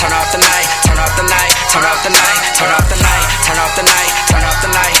night. Turn off the night. Turn off the night. Turn off the night. Turn off the night. Turn off the night. Turn off the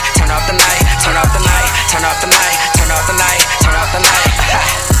night. Turn off the night. Turn off the night. Turn off the night. Turn off the night. Turn off the night.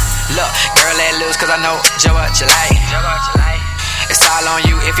 Look, girl, let loose, cause I know just what you like. It's all on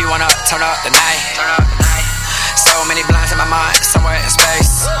you if you wanna turn up the night. So many blinds in my mind, somewhere in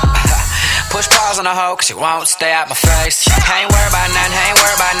space. Push pause on the hoe, cause she won't stay out my face. I ain't worried about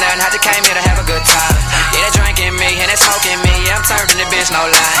nothing, I just came here to have a good time. Yeah, they drinking me, and they smoking me. Yeah, I'm turning the bitch, no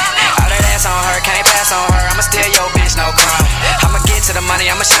lie. All that ass on her, can't pass on her. I'ma steal your bitch, no crime. I'ma get to the money,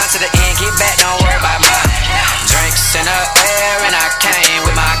 I'ma shine to the end. Get back, don't worry about mine. Drinks in the air, and I came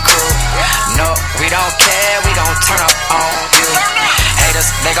with my crew. No, we don't care, we gon' turn up on you. Haters,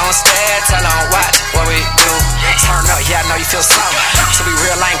 they gon' stare, tell them watch what we do. Turn up, yeah, I know you feel something. So be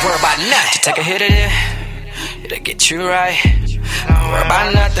real, I ain't worried about nothing. Just take a hit of it, it'll get you right. Don't worry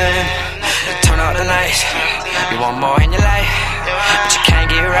about nothing. Turn up the lights. You want more in your life, but you can't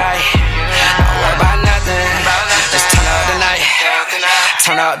get right. Don't worry about nothing. Just turn up the night.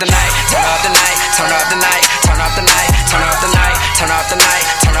 Turn up the night. Turn up the night. Turn up the night. Turn up the night. Turn up the night. Turn up the night.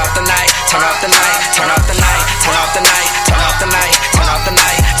 Turn up the night. Turn up the night. Turn up the night. Turn up the night. Turn up the night. Turn up the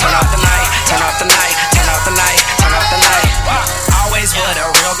night. Turn up the night. Turn up the night. Turn up the night. Turn up the night. Always with a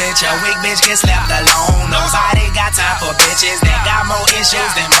real bitch, a weak bitch gets left alone. Nobody got time for bitches that got more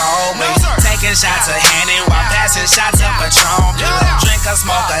issues than always. Take taking shots of Henny while passing shots of Patron. You don't drink or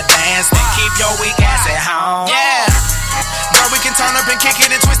smoke or dance, then keep your weak ass at home. Yeah. Girl, we can turn up and kick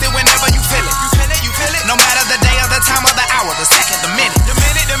it and twist it whenever you feel it. You feel it. No matter the day or the time or the hour, the second, the minute.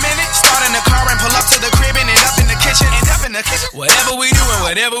 Start in the car and pull up to the crib and end up in the kitchen. Whatever we do and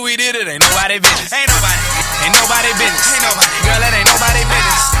whatever we did, it ain't nobody business. Ain't nobody business. Girl, it ain't nobody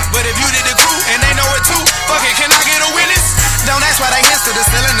business. But if you did the crew and they know it too, fuck it, can I get a witness? Don't ask why they hands to the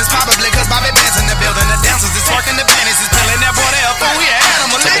ceiling. It's probably cause Bobby Ben's in the building. The dancers is twerking, the panties is pulling. That boy there up, and we an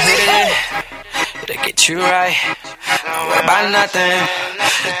animal. To get you right, don't worry about nothing.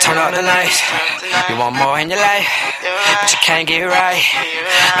 Turn off the lights. You want more in your life, but you can't get right.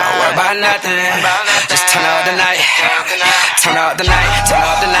 Don't worry about nothing. Just turn off the night. Turn off the night. Turn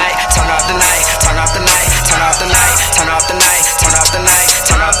off the night. Turn off the night. Turn off the night. Turn off the night. Turn off the night. Turn off the night.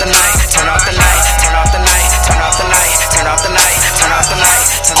 Turn off the night. Turn off the night. Turn off the night. Turn off the night. Turn off the night. Turn off the night.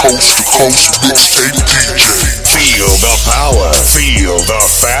 Coast to coast mixtape DJ. Feel the power. Feel the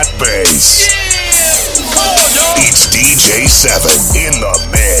fat bass. It's DJ 7 in the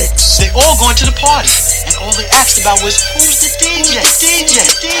mix. They all going to the party, and all they asked about was, who's the DJ?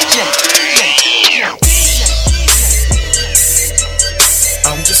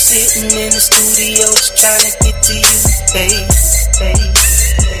 I'm just sitting in the studio just trying to get to you, babe.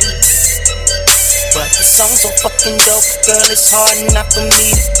 But the song's so fucking dope, girl, it's hard enough for me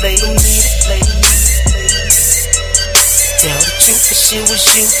to play. Tell the truth, cause it was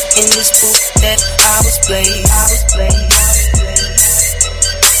you in this booth that I was playing.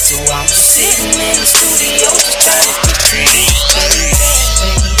 So I'm just sitting in the studio just trying to get to you, baby.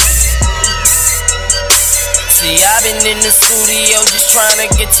 See, I've been in the studio just trying to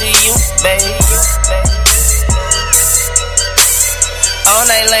get to you, baby. All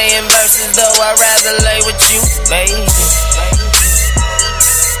night laying verses, though I'd rather lay with you, baby.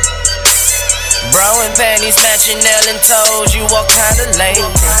 Bro and panties matching nail and toes, you all kinda lame.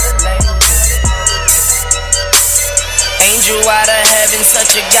 Angel out of heaven,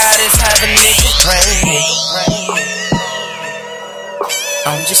 such a goddess, have a nigga pray.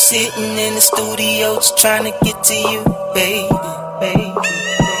 I'm just sitting in the studio, just trying to get to you, baby.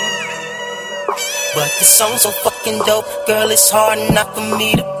 But the song's so fucking dope, girl, it's hard enough for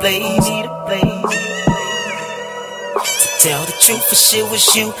me to play. Tell the truth, for shit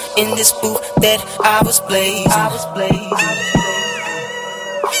was you in this booth that I was blazing.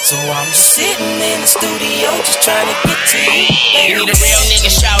 So I'm just sitting in the studio just trying to get to you. You need a real nigga,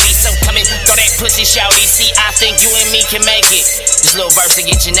 shawty, so come and throw that pussy, shawty. See, I think you and me can make it. This little verse to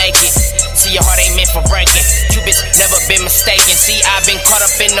get you naked. See, your heart ain't meant for breaking. Cupid's never been mistaken. See, I've been caught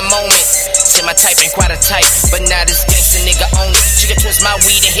up in the moment. Shit, my type ain't quite a type, but now this gangsta nigga own it. She can twist my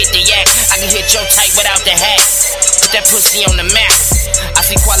weed and hit the yak. I can hit your type without the hat. Put that pussy on the map. I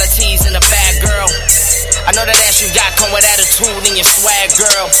see qualities in a bad girl. I know that ass you got come with attitude and your swag,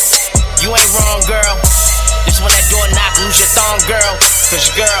 girl. You ain't wrong, girl. Just when that door knock, lose your thong, girl. Cause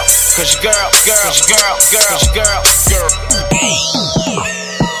your girl, cause your girl, cause your girl, cause your girl.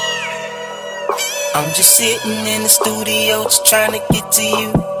 I'm just sitting in the studio just trying to get to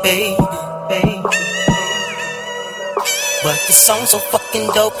you, baby. But the song's so fucking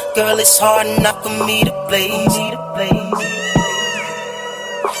dope, girl, it's hard enough for me to play.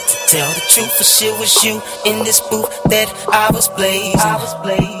 To tell the truth, for shit was you in this booth that I was blazing.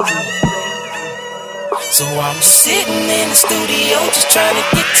 So I'm just sitting in the studio just trying to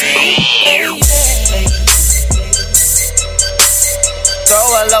get to you, baby. Throw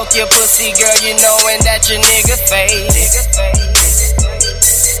a look your pussy, girl, you knowin' that your nigga faded.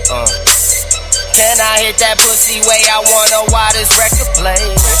 Can I hit that pussy way I wanna while this record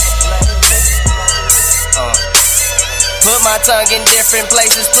plays? Put my tongue in different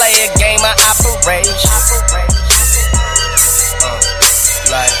places, play a game of operation.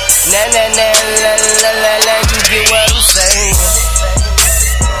 Like, na na na la la la la, you get what I'm saying?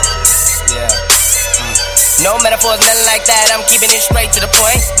 Yeah. No metaphors, nothing like that. I'm keeping it straight to the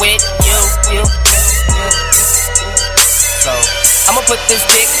point with you. So I'ma put this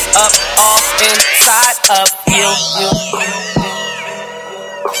dick up off inside of you.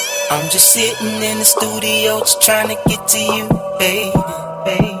 I'm just sitting in the studio just trying to get to you, baby.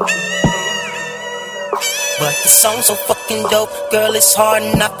 But the song's so fucking dope, girl, it's hard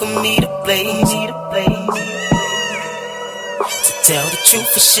enough for me to play. To tell the truth,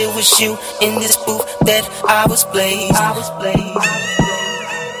 for shit was you in this booth that I was blazing.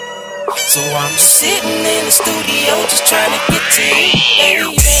 So I'm just sitting in the studio just trying to get to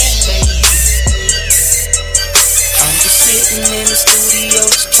you, baby. I'm just sitting in the studio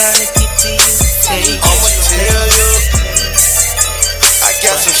just trying to get to you, baby. I'ma tell you, I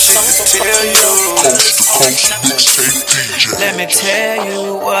got some shit to tell you. Coast to coast mixtape DJ. Let me tell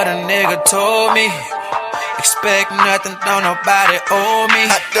you what a nigga told me. Expect nothing, don't nobody owe me.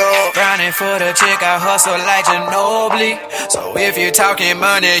 Grinding for the chick, I hustle like Ginobili. So if you talking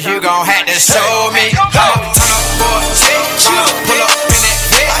money, you gon' have to show me. Turn up for a chick, pull up in that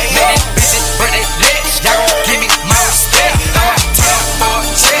vet. Make these bitches break they legs, y'all gon' give me my respect. Turn up for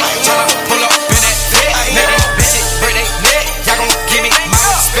a chick, pull up in that vet. Make these bitches break they legs, y'all gon' give me my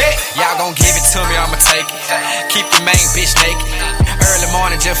respect. Y'all gon' give it to me, I'ma take it. Keep the main bitch naked. Early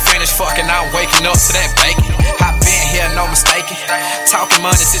morning, just finished fucking, I'm waking up to that bacon. I been here, no mistaking. Talking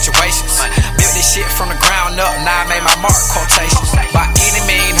money situations. Built this shit from the ground up, now I made my mark quotations. By any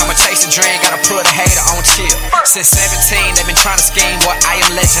means, I'ma chase a dream, gotta put a hater on chill. Since 17, they been trying to scheme, boy, I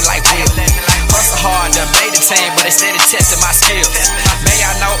am legend like Will. Hustle hard, done made the team, but they steady testing my skills. Man,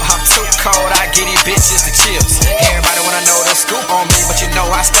 y'all know I'm too cold, I get these bitches the chills. Everybody wanna know the scoop on me, but you know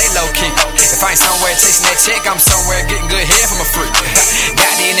I stay low key. If I ain't somewhere chasing that check, I'm somewhere getting good head from a freak.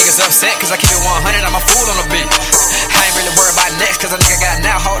 Got these niggas upset, cause I keep it 100, I'm a fool on the beat. I ain't really worried about next, cause a nigga got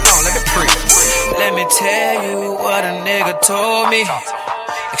now, hold on, let me pre. Let me tell you what a nigga told me.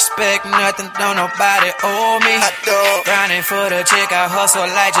 Expect nothing, don't nobody owe me. Grinding for the chick, I hustle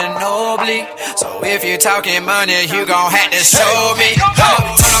like Ginobili. So if you talking money, you gon' have to show me. Turn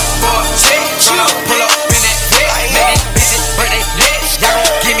up for a chick, pull up in that vet. Make these bitches break they legs, y'all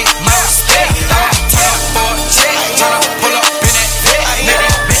gon' give me my respect. Turn up for a chick, pull up in that vet. Make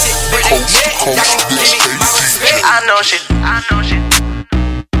these bitches break they legs, y'all gon' give me my respect. I know she love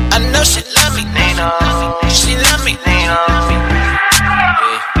me. She love me.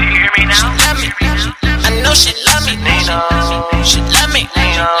 Do you hear me now? She love me. I know she love me. She love me.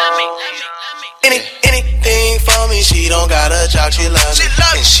 Anything for me, she don't gotta job, she love me.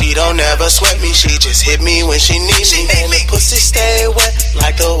 And she don't never sweat me, she just hit me when she need me. And the pussy stay wet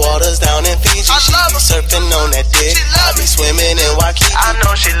like the waters down in Fiji. She be surfing on that dick, I be swimming in Waikiki. I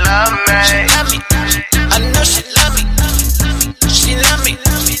know she love me. She love me. I know she love me. She love me.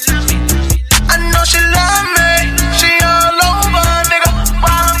 I know she love me. She all over, nigga.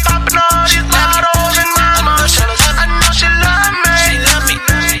 While I'm popping all these bottles in my mouth. I know she love me. She love me.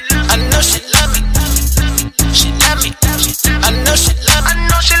 I know she love me. She love me. I know she love me. I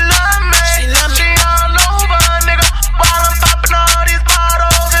know she love me. She love me. She all over, nigga. While I'm popping all these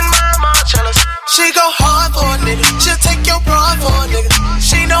bottles in my mouth. She go hard for a nigga, she'll take your broad for a nigga.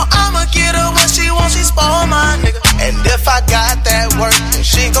 She know I'ma get her what she wants, she spoil my nigga. And if I got that work, then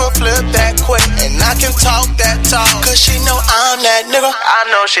she gon' flip that quick. And I can talk that talk, cause she know I'm that nigga. I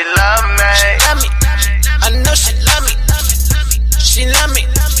know she love me. She love me. I know she love me. She love me.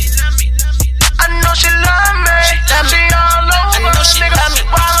 I know she love me. She all over, I know she nigga. Love me.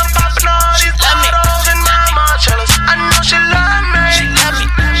 While I'm popping all these bottles in my Marcellas. I know she love me. She love me.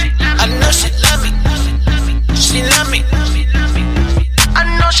 I know she love me. She love me. I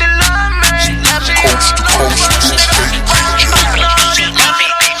know she love me. She love me. Coast to coast mixtape DJ.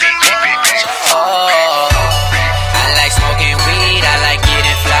 I like smoking weed, I like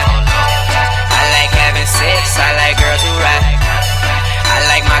getting fly. I like having sex, I like girls who ride. I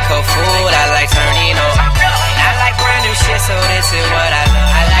like my cold food, I like turning up. I like brand new shit, so this is what I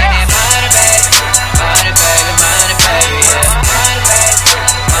love. I like that money, baby. Money, baby, money, baby, yeah. Money, baby.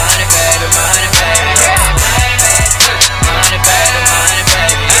 Money, baby, money, baby, yeah. Money, baby. Money, baby, money,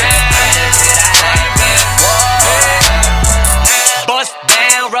 baby, yeah. That's it, I like it. Bust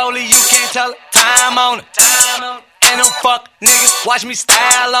down, Rollie, you can't tell it. Time on it. And them fuck niggas, watch me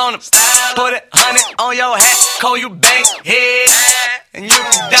style on them. Put 100 on your hat, call you bank head. And you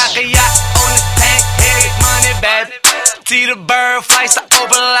can dock a yacht on the tank head. Money, baby. See the bird fights, I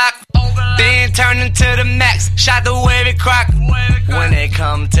overlock. Then turn into the max, shot the wavy crock. When they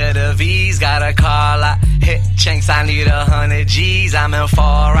come to the V's, gotta call out. Hit chinks, I need 100 G's, I'm in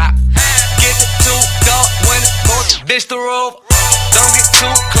far rock. Get the 2 go when it goes, bitch the rover. Don't get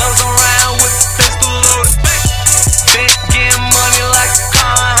too close around with the pistol loaded. Been getting money like a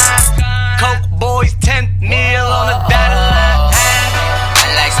car high. Coke boys, 10 mil on the dotted line. I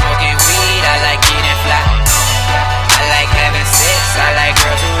like smoking weed, I like getting fly. I like having sex, I like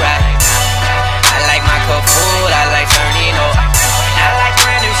girls who ride. I like my cold food, I like turning up. I like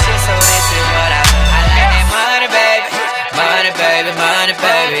brand new shit, so this is what I love. I like that money, baby. Money, baby, money,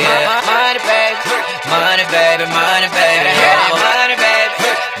 baby, yeah. Money, baby. Money, baby, money, baby, yeah. Money, baby.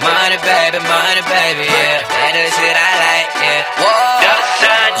 Money, baby, money, baby, yeah. That is shit I like, yeah. Whoa.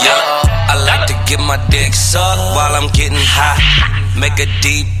 Yo, I like to get my dick sucked while I'm getting high. Make a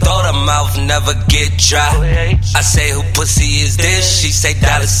deep throw, the mouth never get dry. I say, who pussy is this? She say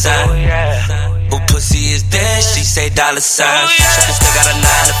 $sign. Who pussy is this? She say $sign. Chicken still got a 9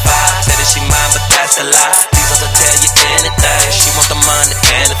 to 5.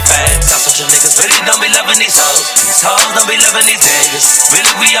 loving these hoes. These hoes don't be loving these niggas.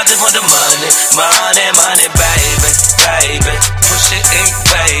 Really, we all just want the money. Money, money, baby, baby. Push it in,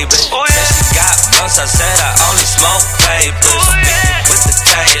 baby. Said she got months, I said I only smoke papers. Big with the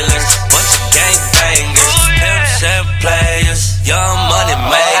Taylors, bunch of gang bangers. Pimps and players, young money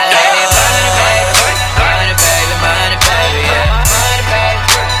makers. Money, baby, money, baby, yeah. Money, baby,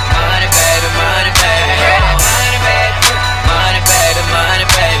 money, baby, money, baby, yeah. Money, baby, money, baby, money,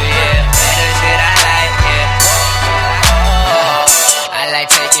 baby, yeah. That's the shit I like, yeah. I like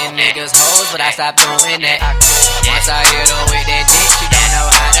taking niggas' hoes, but I stopped doing that. Once I hit her with that dick, she don't know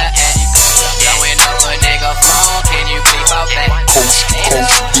how to act. Blowing up a nigga phone, can you creep out back? Coast to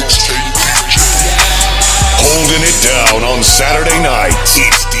coast mixtape DJ. Holding it down on Saturday nights.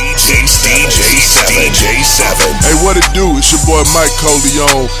 It's DJ 7. Hey, what it do? It's your boy Mike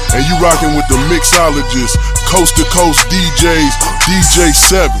Coleon, and you rocking with the mixologist, coast to coast DJs, DJ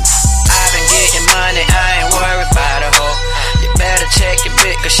 7. I've been getting money, I ain't worried about a hoe. You better check your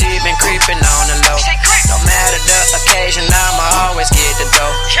bitch, cause she been creeping on the low. No matter the occasion, I'ma always get the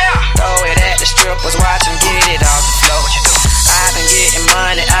dough. Throw it at the strippers, watch them get it off the floor. I've been getting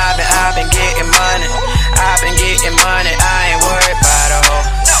money, I've been getting money. I've been getting money, I ain't worried about a hoe.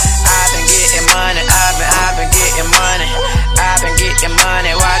 I've been getting money, I've been getting money. I've been getting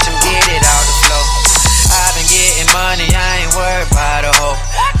money, watch them get it off the floor. I've been getting money, I ain't worried about a hoe.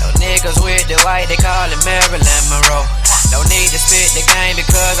 No niggas with the white, they call it Marilyn Monroe. No need to spit the game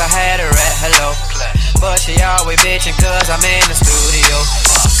because I had her at hello. But she always bitching cause I'm in the studio.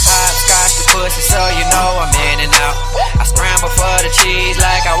 Hopscotch the pussy so you know I'm in and out. I scramble for the cheese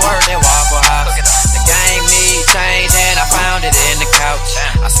like I work at Waffle House. The game need change and I found it in the couch.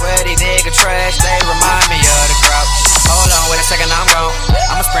 I swear these niggas trash, they remind me of the Grouch. Hold on, wait a second, I'm gone.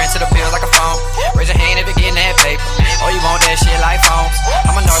 I'ma sprint to the pills like a phone. Raise your hand if you getting that paper. Oh, you want that shit like phones.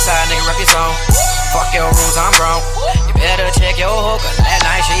 I'm a Northside nigga, rep your song. Fuck your rules, I'm grown. You better check your hook, cause that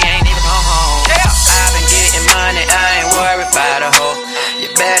night she ain't even come home. I've been getting money, I ain't worried about a hoe. You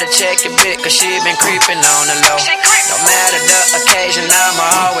better check your bitch, cause she been creeping on the low. No matter the occasion, I'ma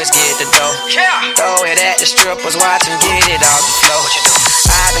always get the dough. Throw it at the strippers, watch them get it off the floor.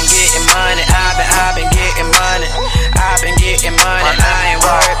 I've been getting money, I've been getting money. I've been getting money, I ain't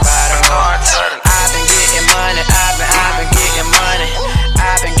worried about a hoe. I've been getting money, I've been getting money.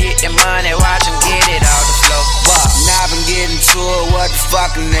 I've been getting money, watch them get it off the floor. Now I've been getting to it, what the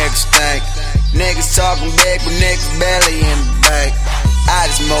fuck niggas think? Niggas talking big, but niggas barely in the bank. I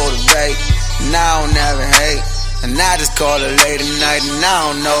just motivate, and I don't never hate. And I just call it late at night, and I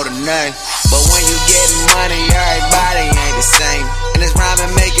don't know the name. But when you getting money, everybody ain't the same. And this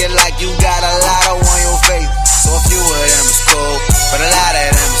rhyming make it like you got a lot on your face. So a few of them is cool, but a lot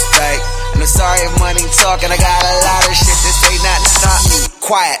of them is fake. And I'm sorry if money talking, I got a lot of shit to say, not me.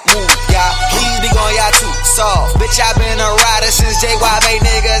 Quiet, move, y'all. Please be going, y'all too soft. Bitch, I been a rider since JY made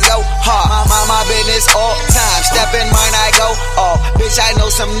niggas go hard. My business all time. Step in mine, I go off. Bitch, I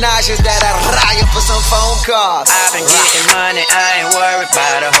know some nauseous that I riot for some phone calls. I've been getting money, I ain't worried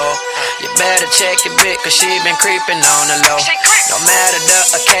about a hoe. You better check your bitch, cause she been creeping on the low. No matter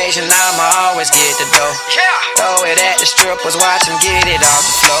the occasion, I'ma always get the dough. Throw it at the strippers, watch them get it off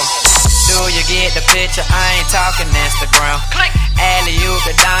the floor. Do you get the picture? I ain't talking Instagram. Alley-oop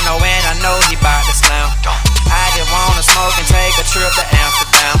to Dono and I know he bout to slam. I just wanna smoke and take a trip to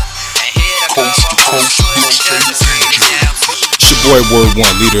Amsterdam. Coast to coast mixtape DJ. It's your boy Word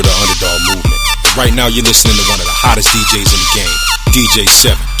One, leader of the Underdog Movement. Right now you're listening to one of the hottest DJs in the game, DJ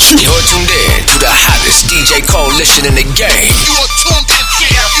 7. You're tuned in to the hottest DJ coalition in the game. You are tuned in,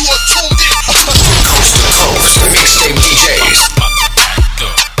 yeah, you are tuned in. Coast to coast mixtape DJs.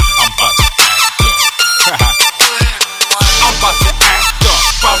 I'm about to act up. I'm about to act up.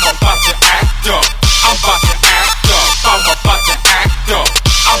 I'm about to act up. I'm about to act up. I'm about to act up.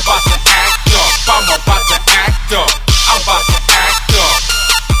 I'm about to act up. I'm about to act up. I'm about to act up.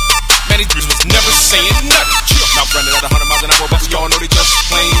 Man, these bitches was never saying nothing. Now running at 100 miles an hour, but we all know they just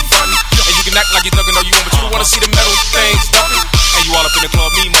plain funny. And you can act like you're thugging all you want, but you don't wanna see the metal things thumping. And you all up in the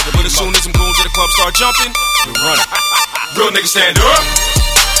club, me mother. But as soon as some goons at the club start jumping, we're running. Real niggas stand up.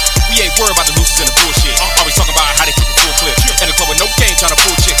 We ain't worried about the losers and the bullshit. Always talking about how they keep a full clip. In the club with no game, trying to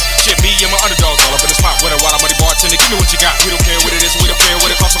pull chicks. Shit, me and my underdogs all up in the spot. Winning while I'm money bartender. Give me what you got. We don't care what it is, we don't care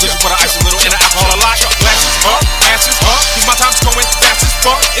what it costs. So listen for the ice a little and the alcohol a lot. Glasses up, asses up. Cause my time's going fast as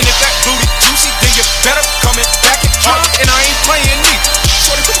fuck. And if that booty juicy, then you better come it back and drunk. And I ain't playing neither.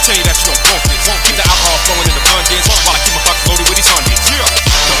 Shorty, let me tell you that you don't want this. Won't keep the alcohol flowing in the abundance while I keep my fucking loaded with these onions. Yeah.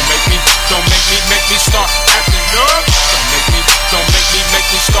 Don't make me start acting up. Don't make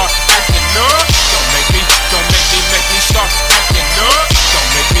me start acting up. Don't make me start acting up.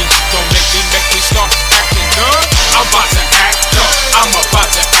 Don't make me start acting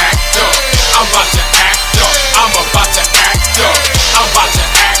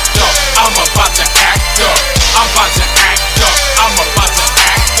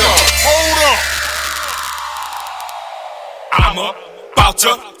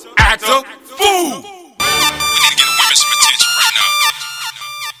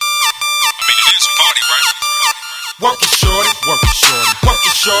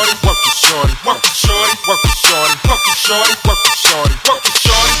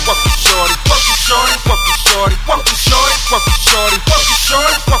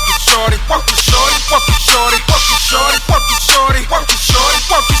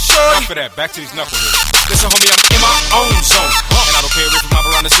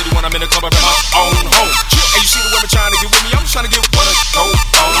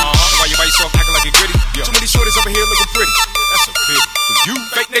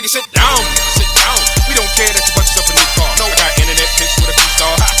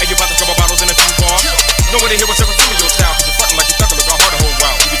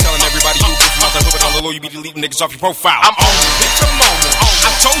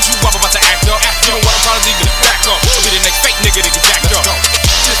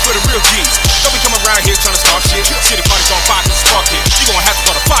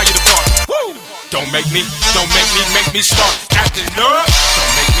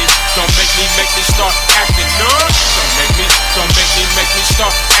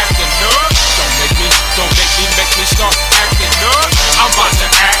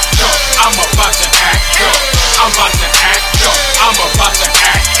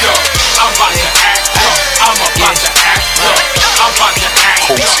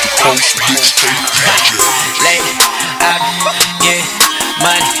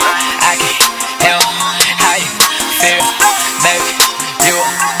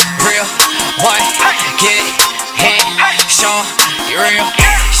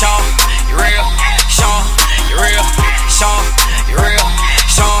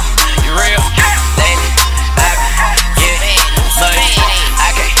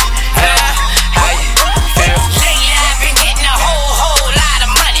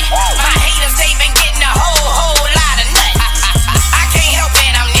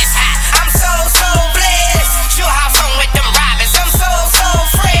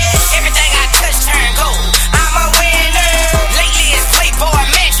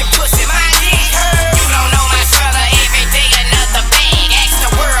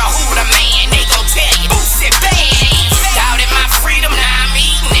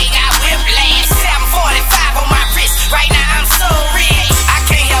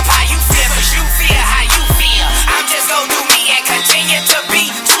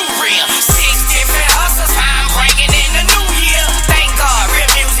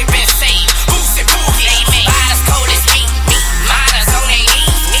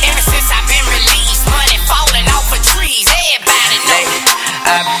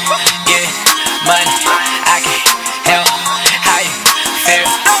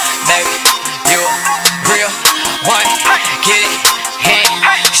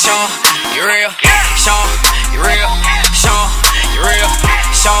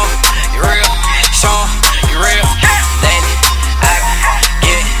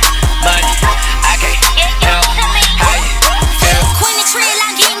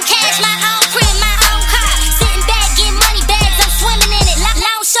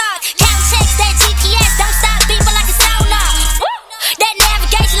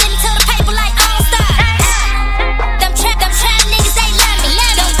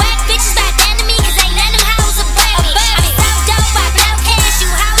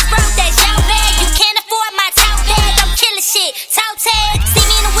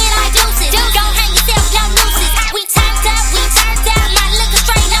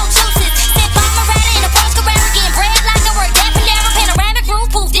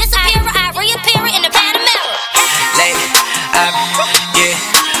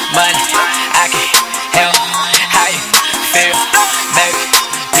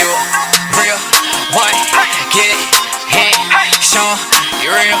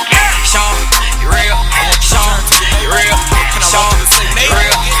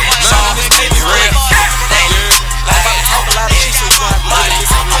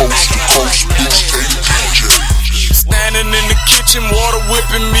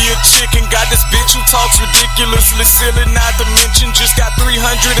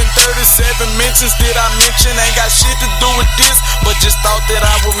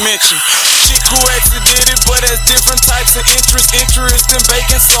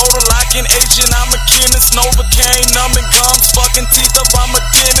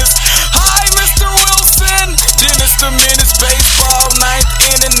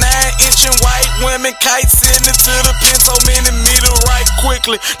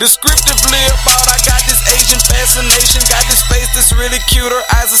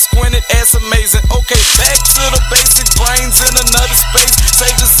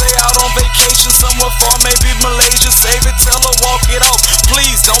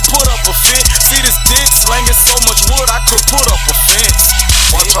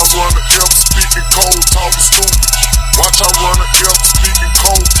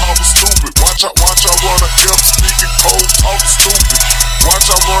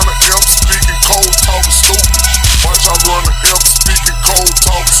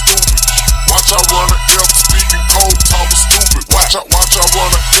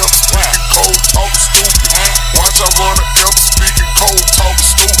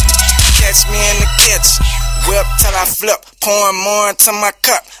flip till I flip. Pouring more into my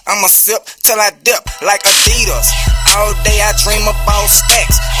cup. I'ma sip till I dip like Adidas. All day I dream about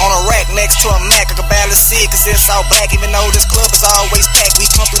stacks. On a rack next to a Mac, I can barely see it cause it's all black. Even though this club is always packed, we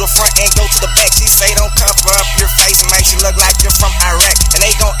come through the front and go to the back. She say don't cover up your face and make you look like you're from Iraq. And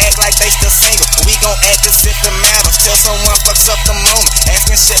they gon' act like they still single, but we gon' act as if it matters. Till someone fucks up the moment,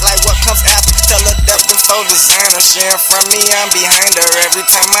 asking shit like what comes after. Tell her death before designer. She in front me, I'm behind her. Every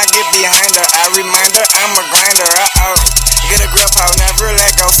time I get behind her, I remind her I'm a grinder. Get a grip out, never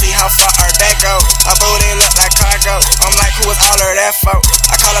let go. See how far that go. A booty look like cargo. I'm like, who is all of that for?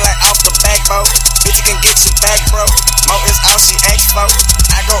 I call it like off the back, bro. Bitch, you can get you back, bro. Mo is all she asked for.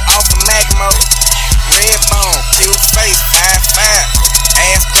 I go off the mag mode. Red bone, cute face, 5'5".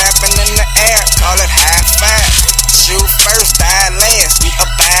 Ass clapping in the air, call it high five. Shoot first, die last, we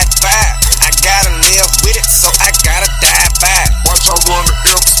abide by. I gotta live with it, so I gotta die by. Watch I run the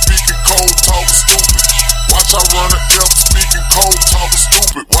F, speaking cold, talking stupid. Watch I run the F, speaking cold, talking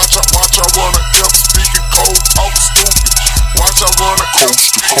stupid. Watch I run the F, speaking cold, talking stupid. Watch I run the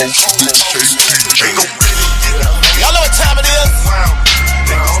coast to coast, mixtape DJ. Y'all know what time it is?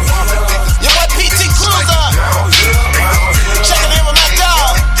 Your boy PT Cruiser. Checking in with my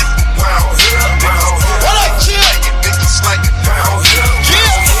dog. What up, Chip?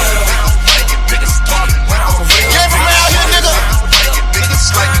 You ain't from around here, nigga.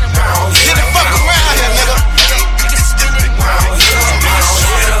 Get the fuck around here, nigga.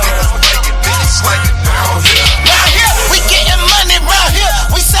 Round here, we getting money. Round here,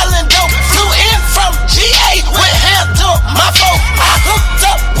 we selling dope. Flew in from GA with handle my phone. I hooked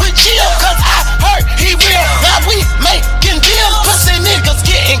up with Gio cause I heard he real. Now we making deals. Pussy niggas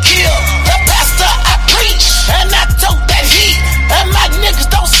getting killed. The pastor I preach and I told that heat. And my niggas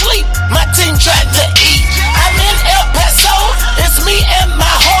don't sleep. My team tried to eat. I'm in El Paso. It's me and my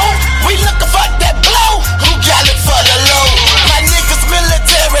hoe. We looking for that blow. Who got it for the low? My niggas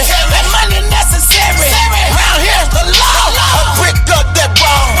military. That money necessary. Round here's the law. A brick up that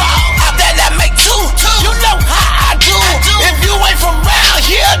wrong. I bet I make two. You know how I do. If you ain't from round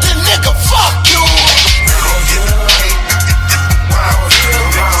here, then nigga fuck you.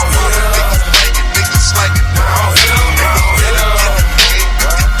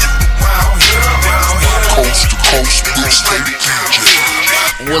 Coast to coast, mixtape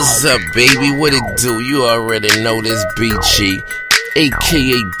DJ. What's up, baby? What it do? You already know this BG,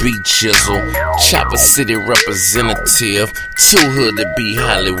 aka B Chisel, Chopper City representative, too hood to be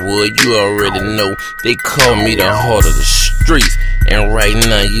Hollywood. You already know they call me the heart of the streets. And right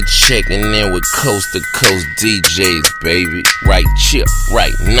now you checking in with Coast to Coast DJs, baby. Right here,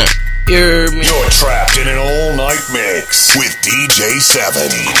 right now. You heard me? You're trapped in an all-night mix with DJ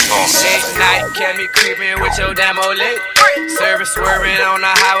 7. Late night, kept me creeping with your damn old lady. Service swerving on the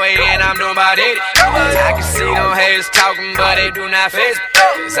highway and I'm doing about it. I can see them haters talking, but they do not face me.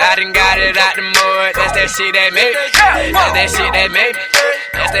 Cause I done got it out the mud. That's that shit that made me. That's that shit that made me.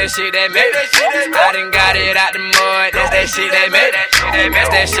 That's that shit that made me. I done got it out the mud. That's that shit that made me. That's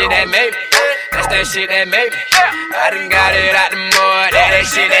that shit that made me. That's that shit that made me. I done got it out the mud. That's that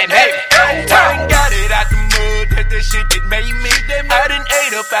shit that made me. I done got it out the mud, that's the shit that made me. I done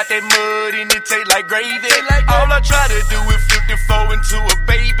ate up out that mud and it taste like gravy. All I try to do is 54 into a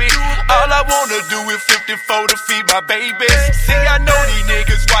baby. All I wanna do is 54 to feed my baby. See, I know these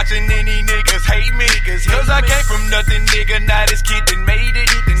niggas watching and these niggas hate me. Cause I came from nothing, nigga, now this kid done made it.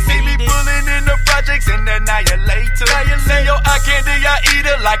 See me pulling in the projects and annihilator. See your eye candy, I eat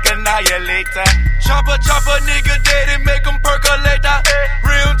it like annihilator. Chopper, nigga dead and make them percolate.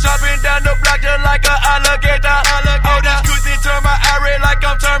 Real chopping down the block just like an alligator. All these cruising turn my eye like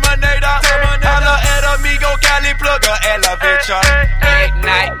I'm Terminator. Holla at amigo, Cali plug a elevator. Late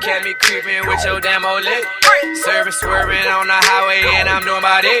night, kept me creeping with your damn old lady. Service swerving on the highway and I'm doing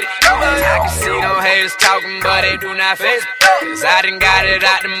about it. I can see them haters talking, but they do not face me. Cause I done got it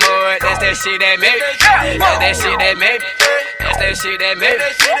out the mud. That's that shit that made me. That's that shit that made me. That's that shit that made me.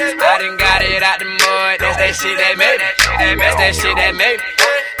 I done got it out the mud. That's that shit that made me. That's that shit that made me.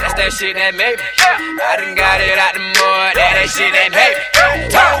 That's that shit that made me. I done got it out the mud. That's that shit that made me.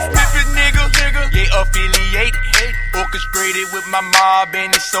 Pippin' nigga, yeah, affiliated. Orchestrated with my mob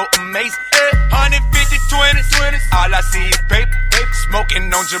and it's so amazing. 150 20s, all I see is paper.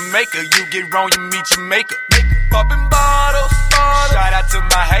 Smoking on Jamaica, you get wrong, you meet Jamaica. Popping bottles, shout out to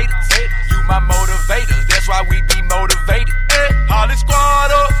my haters. You my motivators, that's why we be motivated. Holly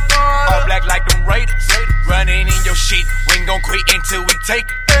squad up, all black like them Raiders. Running in your shit, we ain't gon' quit until we take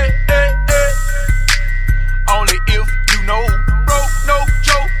it. Only if you know, bro, no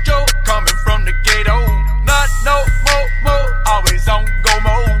Joe, coming from the ghetto. Not no more, always on go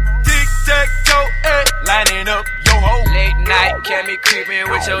mode. Tic tac toe, lining up got me creeping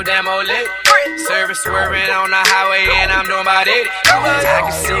with your damn old lady. Service swerving on the highway and I'm doing about 80. I can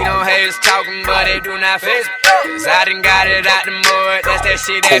see them haters talking, but they do not face me. Cause I done got it out the mud, that's that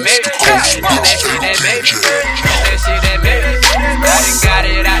shit that made it. That's that shit that made it. That's that shit that made it. I done got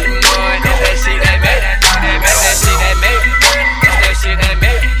it out the mud, that's that shit that made it. That's that shit that made it. That's that shit that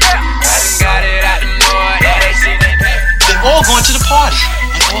made it. I done got it out the mud, that's that shit that made it. They all going to the party,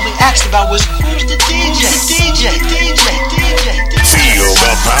 and all they asked about was, who's the DJ? Feel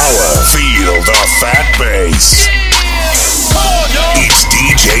the power, feel the fat bass. It's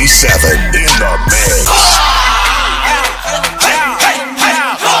DJ 7 in the mix.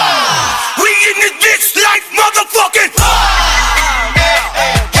 We in this bitch like motherfucking.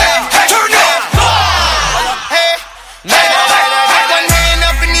 Turn up. One hand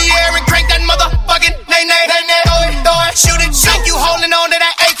up in the air and crank that motherfucking nay. Throw it, shoot it, shoot. You holding on to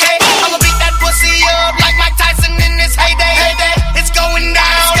that AK? I'ma beat that pussy up like Mike Tyson in his heyday. It's going down.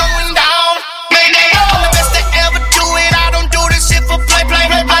 I'm the best to ever do it. I don't do this shit for play.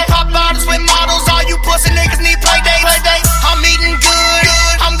 I pop bottles with models. All you pussy niggas need play dates. I'm eating good.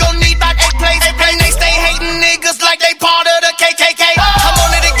 I'm gon' need about 8 plates. And they stay hating niggas like they part of the KKK. I'm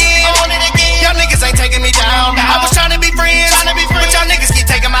on it again. Y'all niggas ain't taking me down. I was trying to be friends, but y'all niggas keep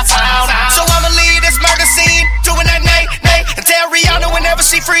taking my sound. So I'ma leave this murder scene, doing that nay. And tell Rihanna whenever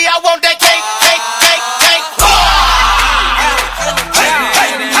she free, I want that cake.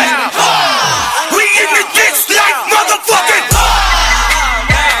 We in this bitch like motherfucking.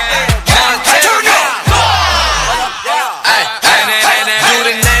 Turn up. Do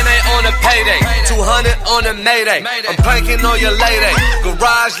the nay on the payday, 200 on the mayday. I'm pranking on your lady,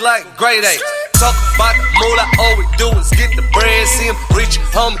 garage like grade A. Talk about the moolah, all we do is get the bread. See him reach,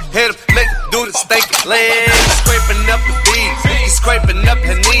 home, hit him, make him do the stanky leg. Scraping up the bees, he's scraping up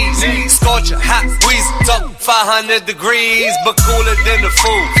her knees. Scorching hot wheeze, talk 500 degrees, but cooler than the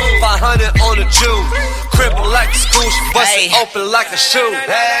food. 500 on the juice, cripple like a school, she bust it open like a shoe.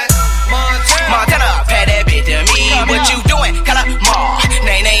 Montana, pay that bitch to me. What you doing? Call up Ma.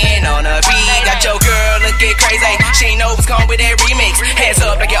 Nay ain't on the beat. Got your girl looking crazy. She know what's going with that remix. Hands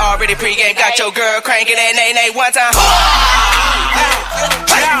up like you already pregame. Got your girl cranking that nay one time.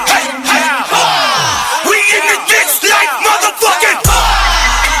 We in this bitch like motherfucking.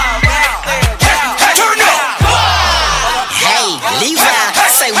 Turn up. Hey, Levi,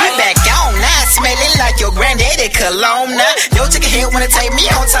 say we back on now. Smelling like your granddaddy cologne now. Yo, chicken head wanna take me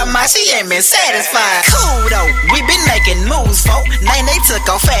on time, my she ain't been satisfied. Cool though, we been making moves, folk. Nay took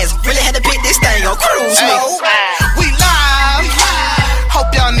off fast. Really had to pick this thing on cruise mode. We live. Hope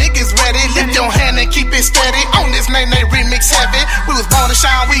y'all niggas ready. Lift your hand and keep it steady. On this Nay remix heavy. We was born to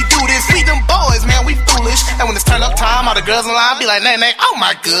shine, we do this. We them boys, man, we foolish. And when it's turn up time, all the girls in line be like, Nay, oh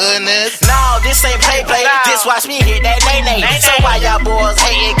my goodness. No, this ain't play. Just watch me hit that Nay. So why y'all boys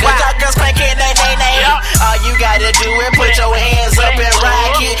hating? Cause y'all girls cranking that Nay. All you gotta do is put your hands up and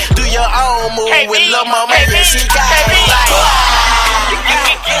rock it. Do your own move with Lil' Mama, yeah, she got it like.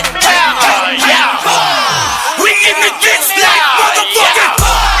 We in the ditch like motherfucking.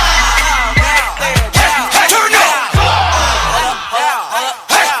 Turn up.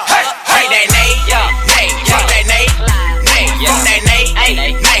 Hey, that nay, fuck that nay, fuck that nay,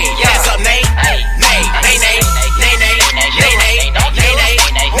 hands up nay,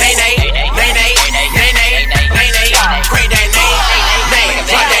 pray that nay,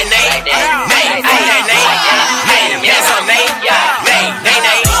 fuck that nay, fuck that nay, hands up nay.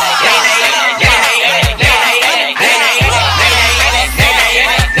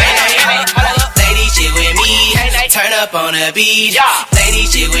 Up on a beat, ladies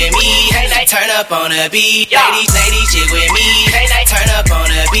chick with me, turn up on a beat, ladies chick with me, turn up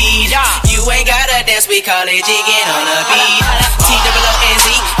on a beat. You ain't gotta dance, we call it jigging on a beat. T-O-O-N-Z,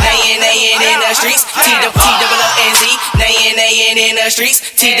 nayin' in the streets. T-O-O-N-Z, nayin' in the streets.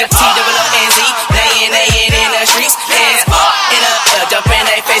 T-O-O-N-Z, nayin' in the streets. Hands up in a jump in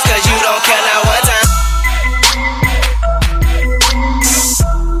their face, cause you don't care not one time.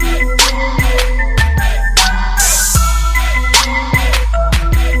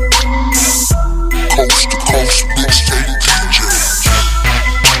 Coast to coast mixtape DJ.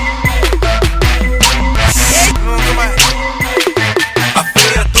 I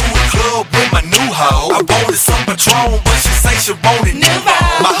fell through a club with my new hoe. I wanted some Patron, but she say she wanted Nuvo.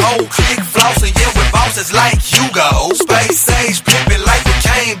 My whole clique flossing, yeah, with bosses like Hugo. Space age pimpin' like we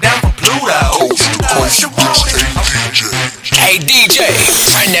came down from Pluto. Coast to coast mixtape DJ. Hey DJ,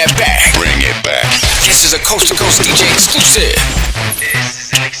 turn that back. Bring it back. This is a Coast to Coast DJ exclusive. This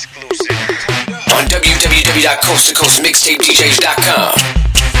is an exclusive. On www.coasttocoastmixtapedjs.com.